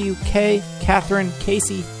 Matthew, Kay, Catherine,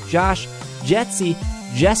 Casey, Josh, Jetsy,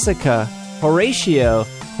 Jessica, Horatio,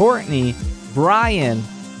 Courtney, Brian,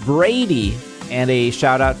 Brady, and a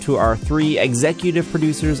shout out to our 3 executive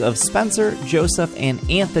producers of Spencer, Joseph, and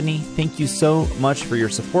Anthony. Thank you so much for your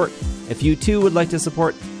support. If you too would like to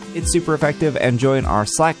support It's Super Effective and join our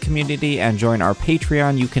Slack community and join our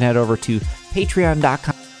Patreon, you can head over to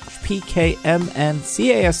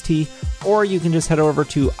patreon.com/PKMNCAST, or you can just head over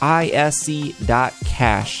to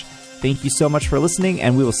isc.cash. Thank you so much for listening,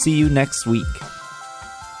 and we will see you next week.